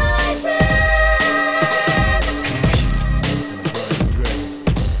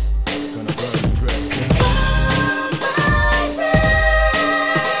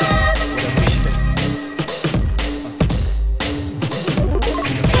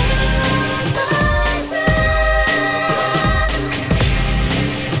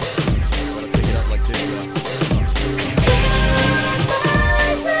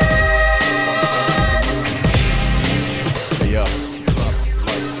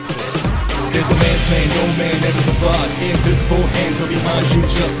 There's no man's man, no man ever survived. Invisible hands are behind you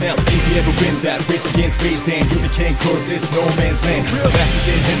just now. If you you ever win that race against rage, then you the king, cause it's no man's land. Masters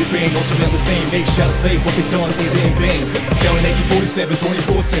in heavy rain, ultimate name, make shots slay, what they done is in vain. Yelling AK-47,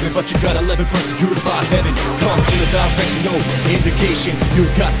 24/7, but you got 11 persecuted by heaven. Comes with a direction, no indication. You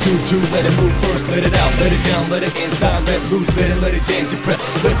got to let it move first, let it out, let it down, let it inside, let loose, let it in, depress.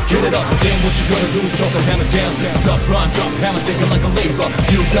 Let's get it up. Then what you gonna do is drop the hammer down. Drop rhyme, drop hammer, take it like a labor.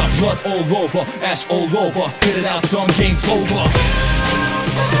 You got blood all over, ash all over. Spit it out, some game's over.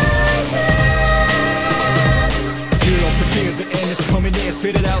 Tear up the fear, the end is coming in.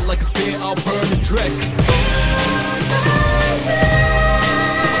 Spit it out like a spear, I'll burn the dread.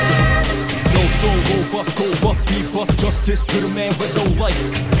 No soul, robust, go bust, be bust. Justice to the man with no life.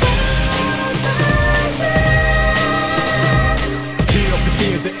 Tear up the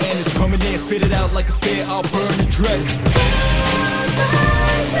fear, the end is coming in. Spit it out like a spear, I'll burn the dread.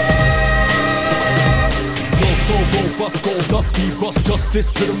 No soul, robust, go dust, be bust. Justice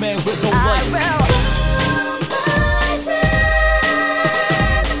to the man with no life.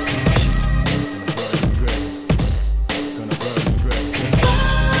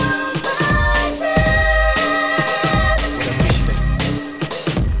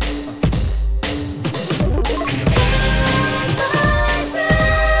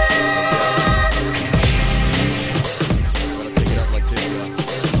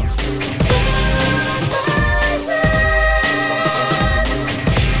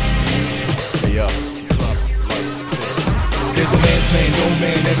 There's no man's land, no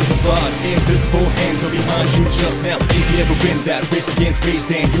man ever survived. Invisible hands are behind you just now. If you ever win that race against rage,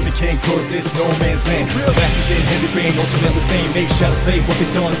 then you the king, cause it's no man's land. Masters in heavy rain, ultimate name, make shots slay, what they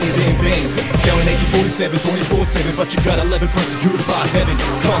done is in vain. Yelling AK-47, 24/7, but you got 11 persecuted by heaven.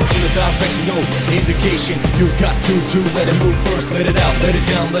 Comes with a direction, no indication. You got to let it move first, let it out, let it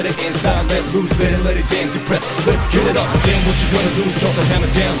down, let it inside, let loose, let it in, depress. Let's get it up. Then what you gonna do is drop the hammer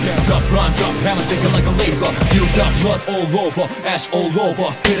down. Drop rhyme, drop hammer, take it like a labor. You got blood all over, ash all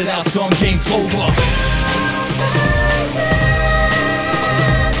over. Spit it out, some game's over.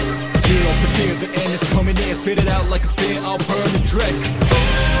 Tear up the fear, the end is coming in. Spit it out like a spear, I'll burn the dread.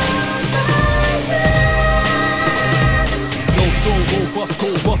 No soul, robust, go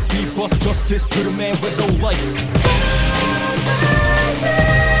bust, be bust. Justice to the man with no life.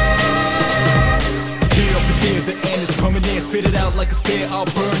 Tear up the fear, the end is coming in. Spit it out like a spear, I'll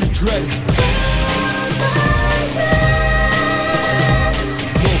burn the dread.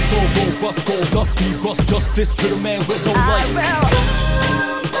 No soul, robust, go dust, be bust. Justice to the man with no life.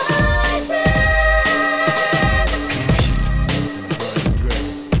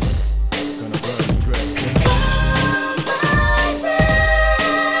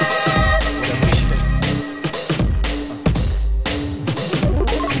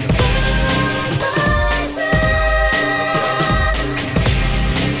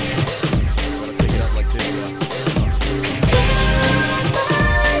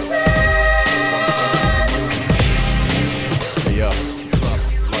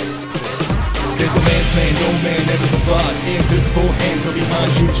 There's no man's land, no man ever survived. Invisible hands are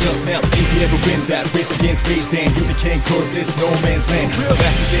behind you just now. If you ever win that race against rage, then you the king, cause it's no man's land.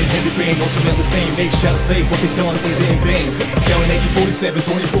 Masters in heavy rain, ultimate name, make shots slay, what they done is in vain. Yelling AK-47,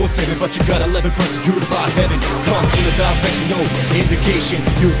 24/7, but you got 11 persecuted by heaven. Comes with a direction, no indication.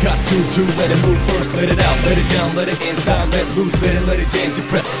 You got to let it move first, let it out, let it down, let it inside, let loose, let it in,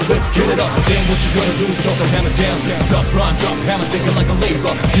 depress. Let's get it up. Then what you gonna do is drop the hammer down. Drop rhyme, drop hammer, take it like a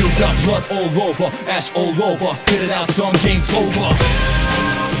labor. You got blood all over, ash all over. Spit it out, some game's over.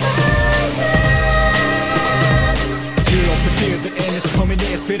 Tear up the fear, the end is coming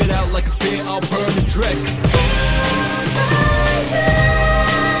in. Spit it out like a spear, I'll burn the dread.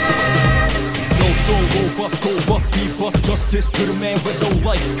 No soul, robust, go bust, be bust. Justice to the man with no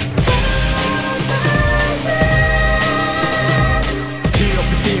life. Tear up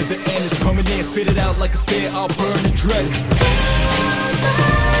the fear, the end is coming in. Spit it out like a spear, I'll burn the dread.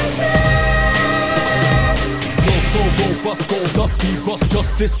 No soul, robust, go dust, be bust.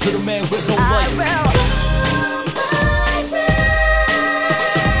 Justice to the man with no life.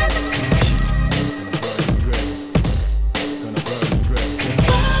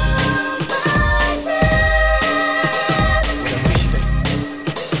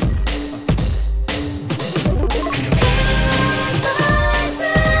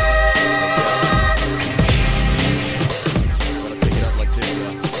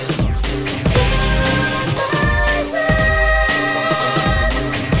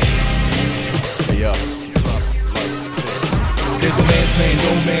 There's no man's land,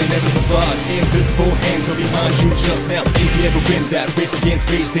 no man ever survived. Invisible hands are behind you just now. If you ever win that race against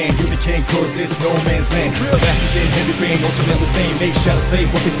rage, then you can't cause it's no man's land. Masters in heavy rain, ultimate flame, they shall slay,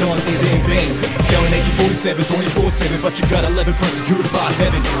 what they done is in vain. Yelling AK-47, 24/7, but you got 11 persecuted by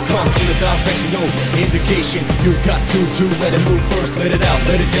heaven. Comes with a direction, no indication. You got to let it move first, let it out,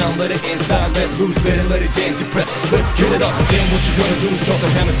 let it down, let it inside, let loose, let it in to press. Let's get it up, then what you gonna do is drop the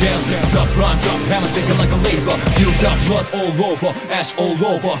hammer down. Drop rhyme, drop hammer, take it like a labor. You got blood all over, ash all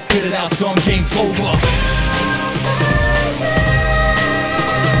over. Spit it out, some game's over.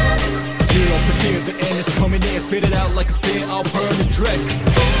 Tear up the fear, the end is coming in. Spit it out like a spear, I'll burn the dread.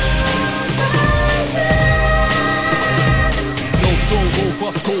 No soul,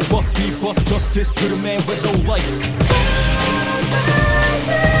 robust, be bust. Justice to the man with no life.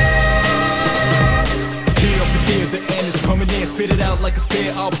 Tear up the fear, the end is coming in. Spit it out like a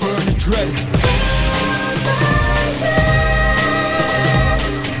spear, I'll burn the dread.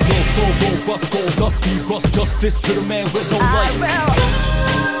 No soul, robust, be bust. Justice to the man with no life.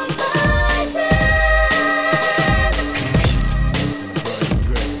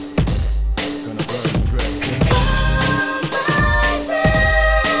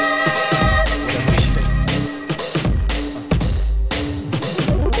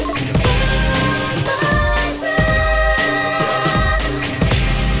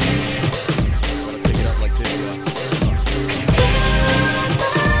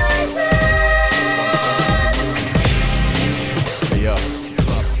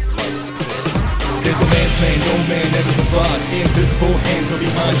 There's no man's man, no man ever survived. Invisible hands are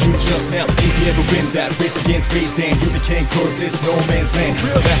behind you just now. If you ever win that race against rage, then you can't cause it's no man's land.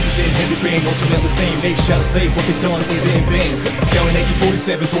 Masters in heavy rain, ultimate flame, they shall slay, what they done is in vain. Yelling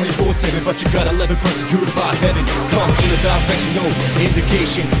AK-47, 24/7, but you got 11 persecuted by heaven. Comes with a direction, no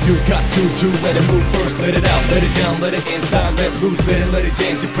indication. You got to let it move first, let it out, let it down, let it inside, let loose, let it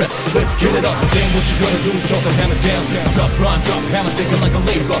in to press. Let's get it up, then what you gonna do is drop the hammer down. Drop rhyme, drop hammer, take it like a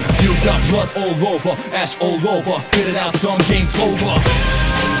labor. You got blood all over, ash all over. Spit it out, some game's over.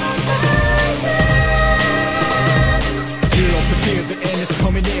 Tear up the fear, the end is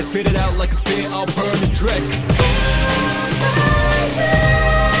coming in. Spit it out like a spear, I'll burn the dread.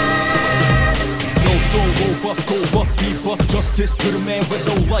 No soul, robust, be bust. Justice to the man with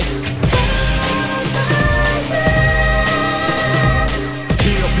no life.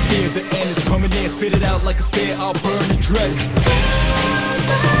 Tear up the fear, the end is coming in. Spit it out like a spear, I'll burn the dread.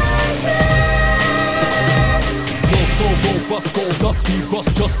 No soul, robust, be bust.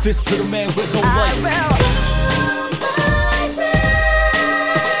 Justice to the man with no life.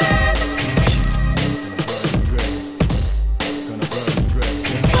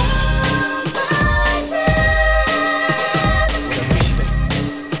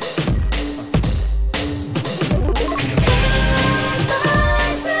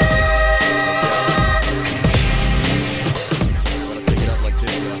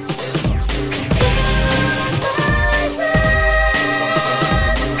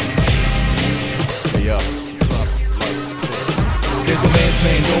 There's no man's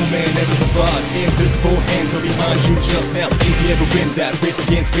man, no man ever survived. Invisible hands are behind you just now. If you ever win that race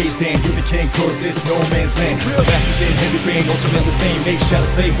against rage, then you can't cause it's no man's land. Masters in heavy rain, ultimate flame, they shall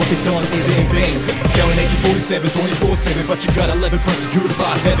slay, what they done is in vain. Yelling AK-47, 24/7, but you got 11 persecuted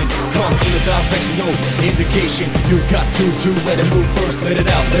by heaven. Comes with a direction, no indication. You got to let it move first, let it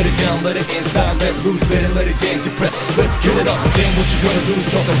out, let it down, let it inside, let loose, let it in to press. Let's get it up, then what you gonna do is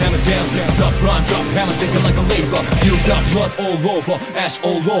drop the hammer down. Drop rhyme, drop hammer, take it like a labor. You got blood all over, ash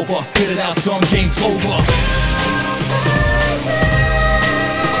all over. Spit it out, some game's over.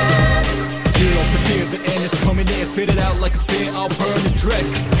 Tear up the fear, the end is coming in. Spit it out like a spear, I'll burn the dread.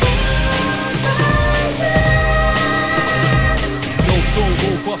 No soul,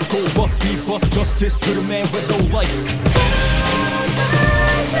 robust, be bust. Justice to the man with no life.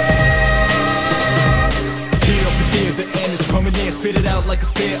 Tear up the fear, the end is coming in. Spit it out like a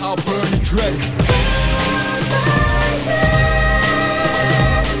spear, I'll burn the dread.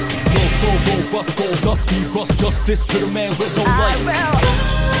 No soul, robust, be bust. Justice to the man with no life.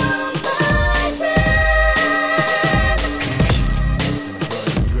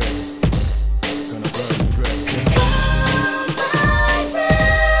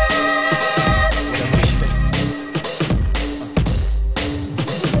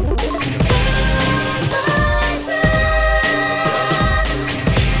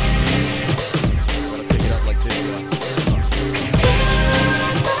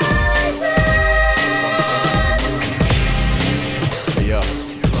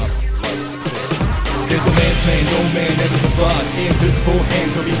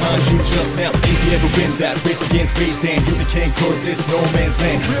 behind you just now. If you ever win that race against rage, then you became cause it's no man's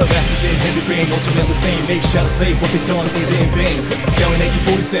land. Masters in heavy rain, ultimate fame, make shots slay, what they done is in vain. Yelling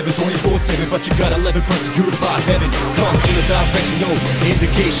AK-47, 24/7, but you got 11 persecuted by heaven. Comes with a direction, no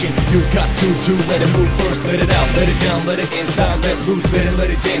indication. You got to let it move first, let it out, let it down, let it inside, let loose, let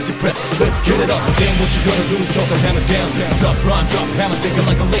it in to press. Let's get it up. Then what you gonna do is drop the hammer down. Drop rhyme, drop hammer, take it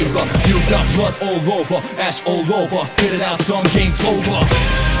like a labor. You got blood all over, ash all over. Spit it out, some game's over.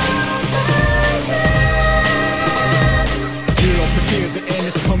 Tear up the fear, the end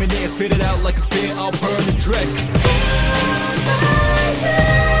is coming in. Spit it out like a spear, I'll burn the dread.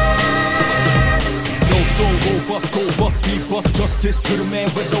 No soul, robust, go bust, be bust. Justice to the man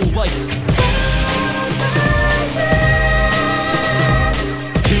with no life.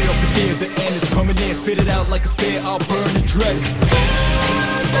 Tear up the fear, the end is coming in. Spit it out like a spear, I'll burn the dread.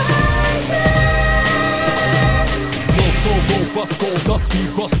 No soul, robust, go dust, be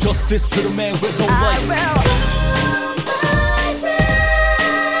bust. Justice to the man with no life.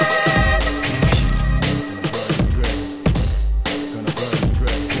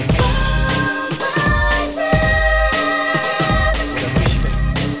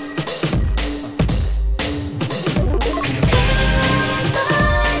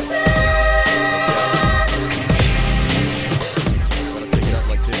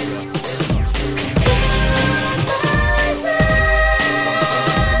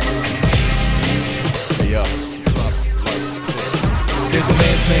 There's the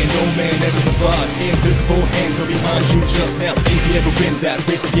man's man, no man ever survived. Invisible hands are behind you just now. If you ever win that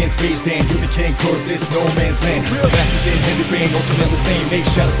race against rage, then you became cause it's no man's land. Masters in heavy rain, ultimate fame, make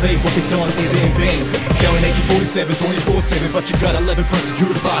shots slay, what they done is in vain. Yelling AK-47, 24/7, but you got 11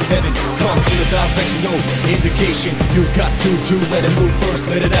 persecuted by heaven. Comes with a direction, no indication. You got to let it move first,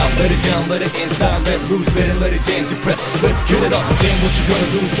 let it out, let it down, let it inside, let loose, let it in to press. Let's get it up. Then what you gonna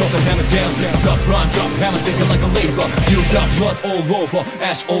do is drop the hammer down. Drop rhyme, drop hammer, take it like a labor. You got blood all over,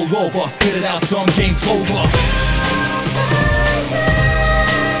 ash all over. Spit it out, some game's over.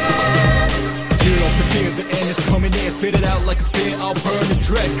 Tear up the fear, the end is coming in. Spit it out like a spear, I'll burn the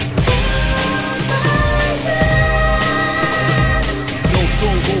dread. No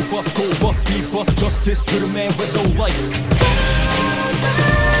soul, robust, go bust, be bust. Justice to the man with no life.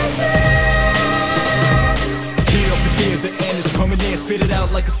 Tear up the fear, the end is coming in. Spit it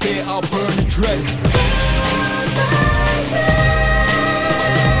out like a spear, I'll burn the dread.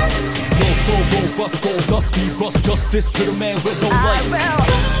 No soul, robust, go dust, be bust. Justice to the man with no life.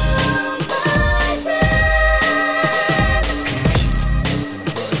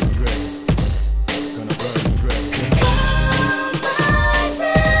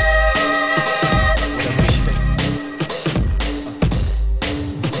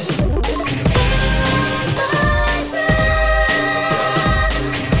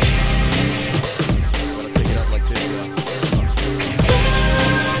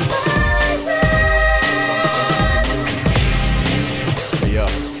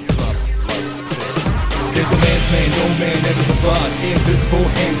 There's the man's man, no man ever survived. Invisible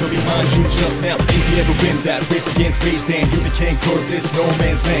hands are behind you just now. If you ever win that race against rage, then you became cause it's no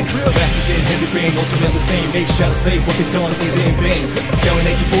man's land. Masters in heavy rain, ultimate fame, make shots slay, what they done is in vain. Yelling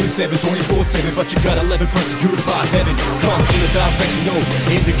AK-47, 24/7, but you got 11 persecuted by heaven. Comes with a direction, no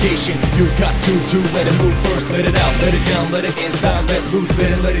indication. You got to let it move first, let it out, let it down, let it inside, let loose,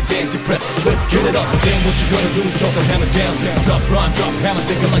 let it in to press. Let's get it up. Then what you gonna do is drop the hammer down. Drop rhyme, drop hammer,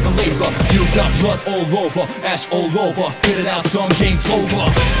 take it like a labor. You got blood all over, ash all over. Spit it out, some game's over.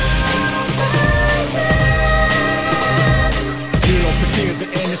 Tear up the fear, the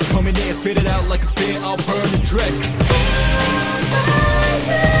end is coming in. Spit it out like a spear, I'll burn the dread.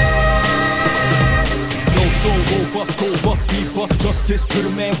 No soul, robust, go bust, be bust. Justice to the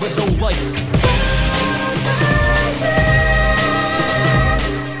man with no life.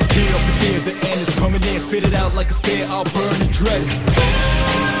 Tear up the fear, the end is coming in. Spit it out like a spear, I'll burn the dread.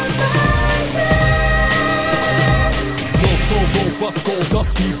 No soul, robust, go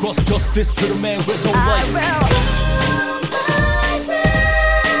dust, be bust. Justice to the man with no life.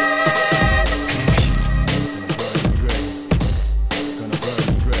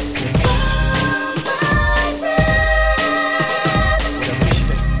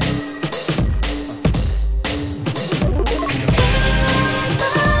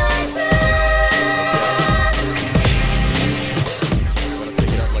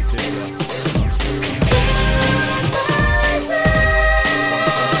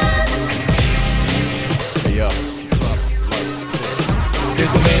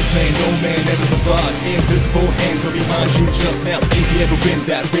 There's the man's man, no man ever survived. Invisible hands are behind behind you just now. If you ever win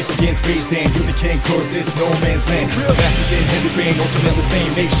that race against rage, then you the king, cause it's no man's land. Masters in heavy rain, ultimately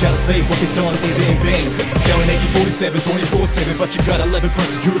fame. Make shots slay, what they done is in vain. Yelling AK-47, 24/7, but you got 11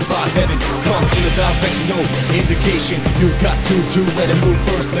 persecuted by heaven. Comes with a direction, no indication. You got to let it move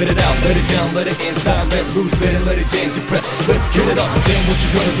first, let it out, let it down, let it inside, let loose, let it in to press. Let's get it up, then what you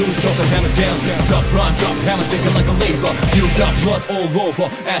gonna do is drop the hammer down. Drop rhyme, drop hammer, take it like a labor. You got blood all over,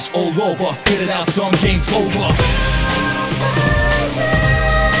 ash all over. Spit it out, some game's over.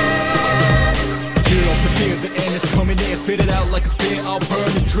 Tear up the fear, the end is coming in. Spit it out like a spear, I'll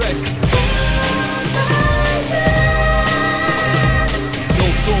burn the dread. No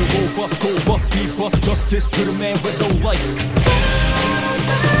soul, robust, robust, be bust. Justice to the man with no life.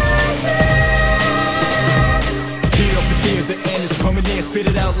 Tear up the fear, the end is coming in. Spit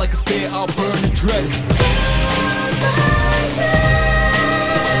it out like a spear, I'll burn the dread.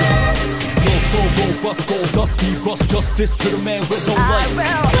 No soul, robust, gold dust, be bust. Justice to the man with no life.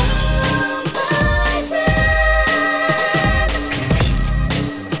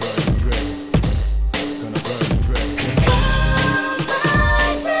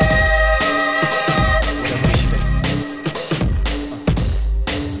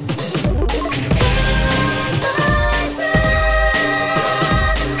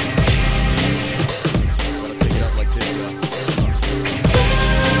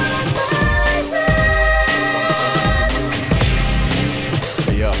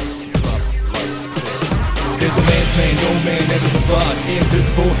 There's the man's plan, no man ever survived.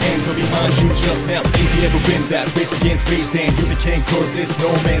 Invisible hands are behind you just now. If you ever win that race against rage, then you the king, cause it's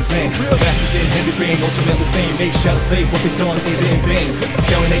no man's land. Masters in heavy rain, ultimately fame. Make shots slay, what they done is in vain.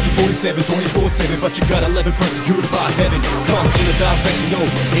 Yelling AK-47, 24/7, but you got 11 persecuted by heaven. Comes with a direction, no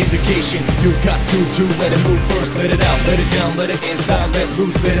indication. You got to let it move first, let it out, let it down, let it inside, let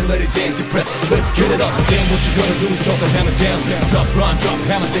loose, let it in to press. Let's get it up, then what you gonna do is drop the hammer down. Drop rhyme, drop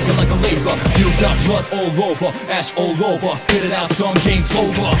hammer, take it like a labor. You got blood all over, ash all over. Spit it out, some game's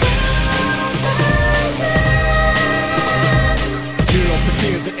over. Tear up the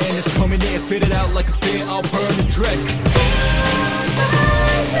fear, the end is coming in. Spit it out like a spear, I'll burn the dread.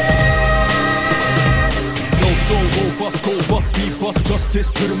 No soul, robust, robust, be bust. Justice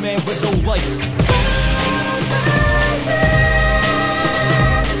to the man with no life.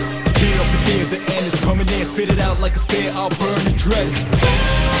 Tear up the fear, the end is coming in. Spit it out like a spear, I'll burn the dread.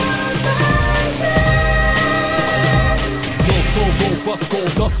 No soul, robust,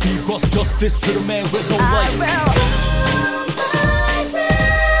 gold dust, be bust. Justice to the man with no life.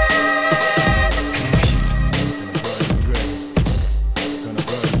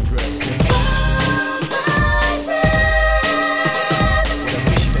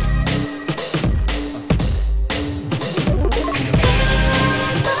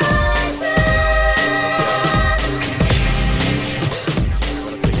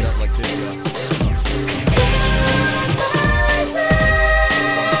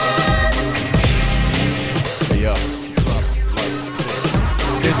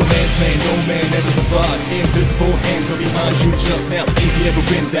 There's the man's plan, no man ever survived. Invisible hands are behind you just now. If you ever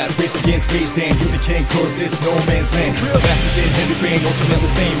win that race against rage, then you the king, cause it's no man's land. Masters in heavy rain,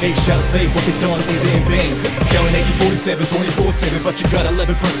 ultimately fame. Make shots slay, what they done is in vain. Yelling AK-47, 24/7, but you got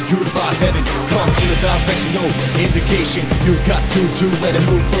 11 persecuted by heaven. Comes with a direction, no indication. You got to let it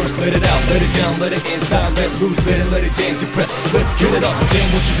move first, let it out, let it down, let it inside, let loose, let it in to press. Let's get it up, then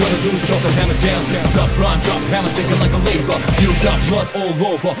what you gonna do is drop the hammer down. Drop rhyme, drop hammer, take it like a labor. You got blood all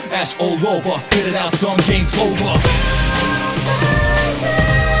over, ash all over. Spit it out, some game's over.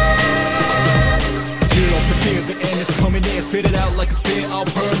 Tear up the fear, the end is coming in. Spit it out like a spear, I'll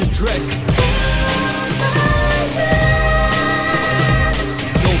burn the dread.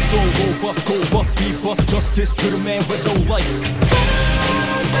 No soul, robust, robust, be bust. Justice to the man with no life.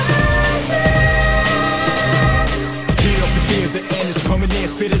 Tear up the fear, the end is coming in.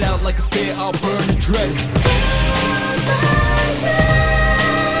 Spit it out like a spear, I'll burn the dread.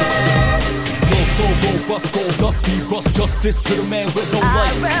 No soul, robust, gold dust, be bust. Justice to the man with no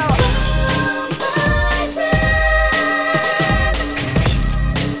life.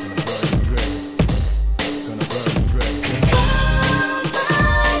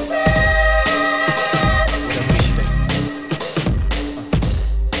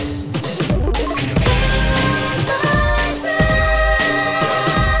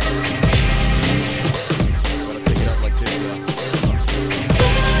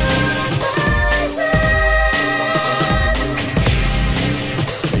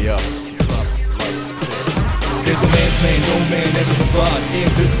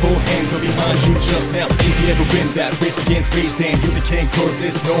 invisible hands are behind you just now. If you ever win that race against rage, then you the king, cause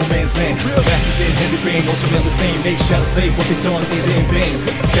it's no man's land. Masters in heavy rain, ultimately fame, make shots slay, what they done is in vain.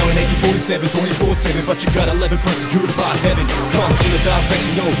 Down AK-47, 24/7, but you got 11 persecuted by heaven. Comes with a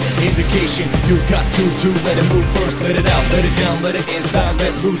direction, no indication. You got to let it move first, let it out, let it down, let it inside,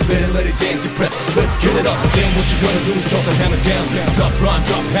 let loose, let it in, depress. Let's get it up. Then what you gonna do is drop the hammer down. Drop rhyme,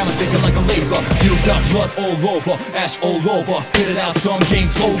 drop hammer, take it like a labor. You got blood all over, ash all over. Spit it out, some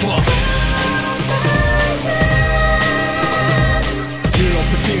game's over. Tear up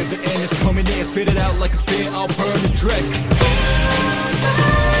the fear, the end is coming in. Spit it out like a spear, I'll burn the dread.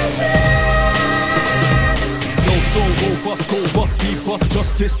 No soul, robust, robust, be bust.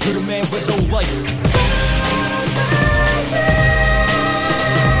 Justice to the man with no life.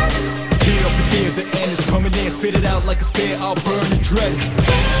 Tear up the fear, the end is coming in. Spit it out like a spear, I'll burn the dread.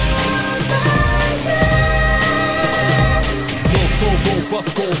 No soul, robust,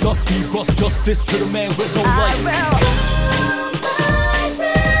 robust, be bust. Justice to the man with no life.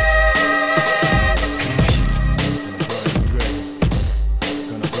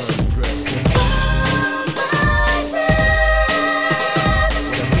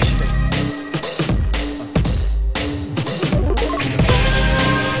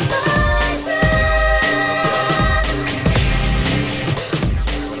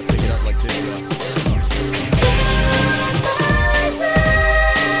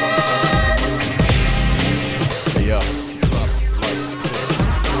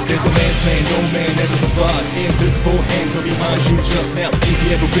 There's the man's plan, no man ever survived. Invisible hands are behind you just now. If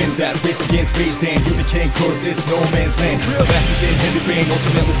you ever win that race against rage, then you the king, cause it's no man's land. Masters in heavy rain,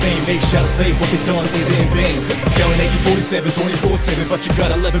 ultimately fame, make shots slay, what they done is in vain. Down AK-47, 24/7, but you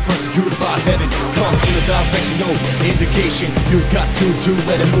got 11 persecuted by heaven. Comes with a direction, no indication. You got to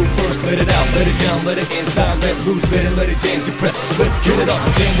let it move first, let it out, let it down, let it inside, let loose, let it in, depress. Let's get it up.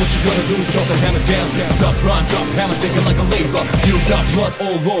 Then what you gonna do is drop the hammer down. Drop rhyme, drop hammer, take it like a labor. You got blood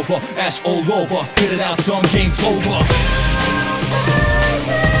all over, ash all over. Spit it out, some game's over.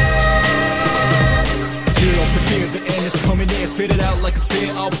 Tear up the fear, the end is coming in. Spit it out like a spear,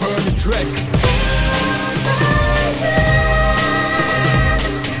 I'll burn the dread.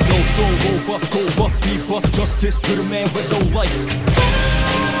 No soul, robust, robust, be bust. Justice to the man with no life.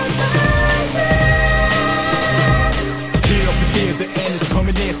 Tear up the fear, the end is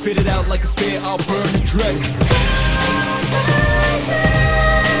coming in. Spit it out like a spear, I'll burn the dread.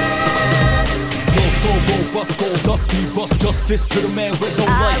 No soul, robust, robust, be bust. Justice to the man with no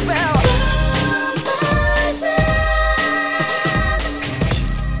life.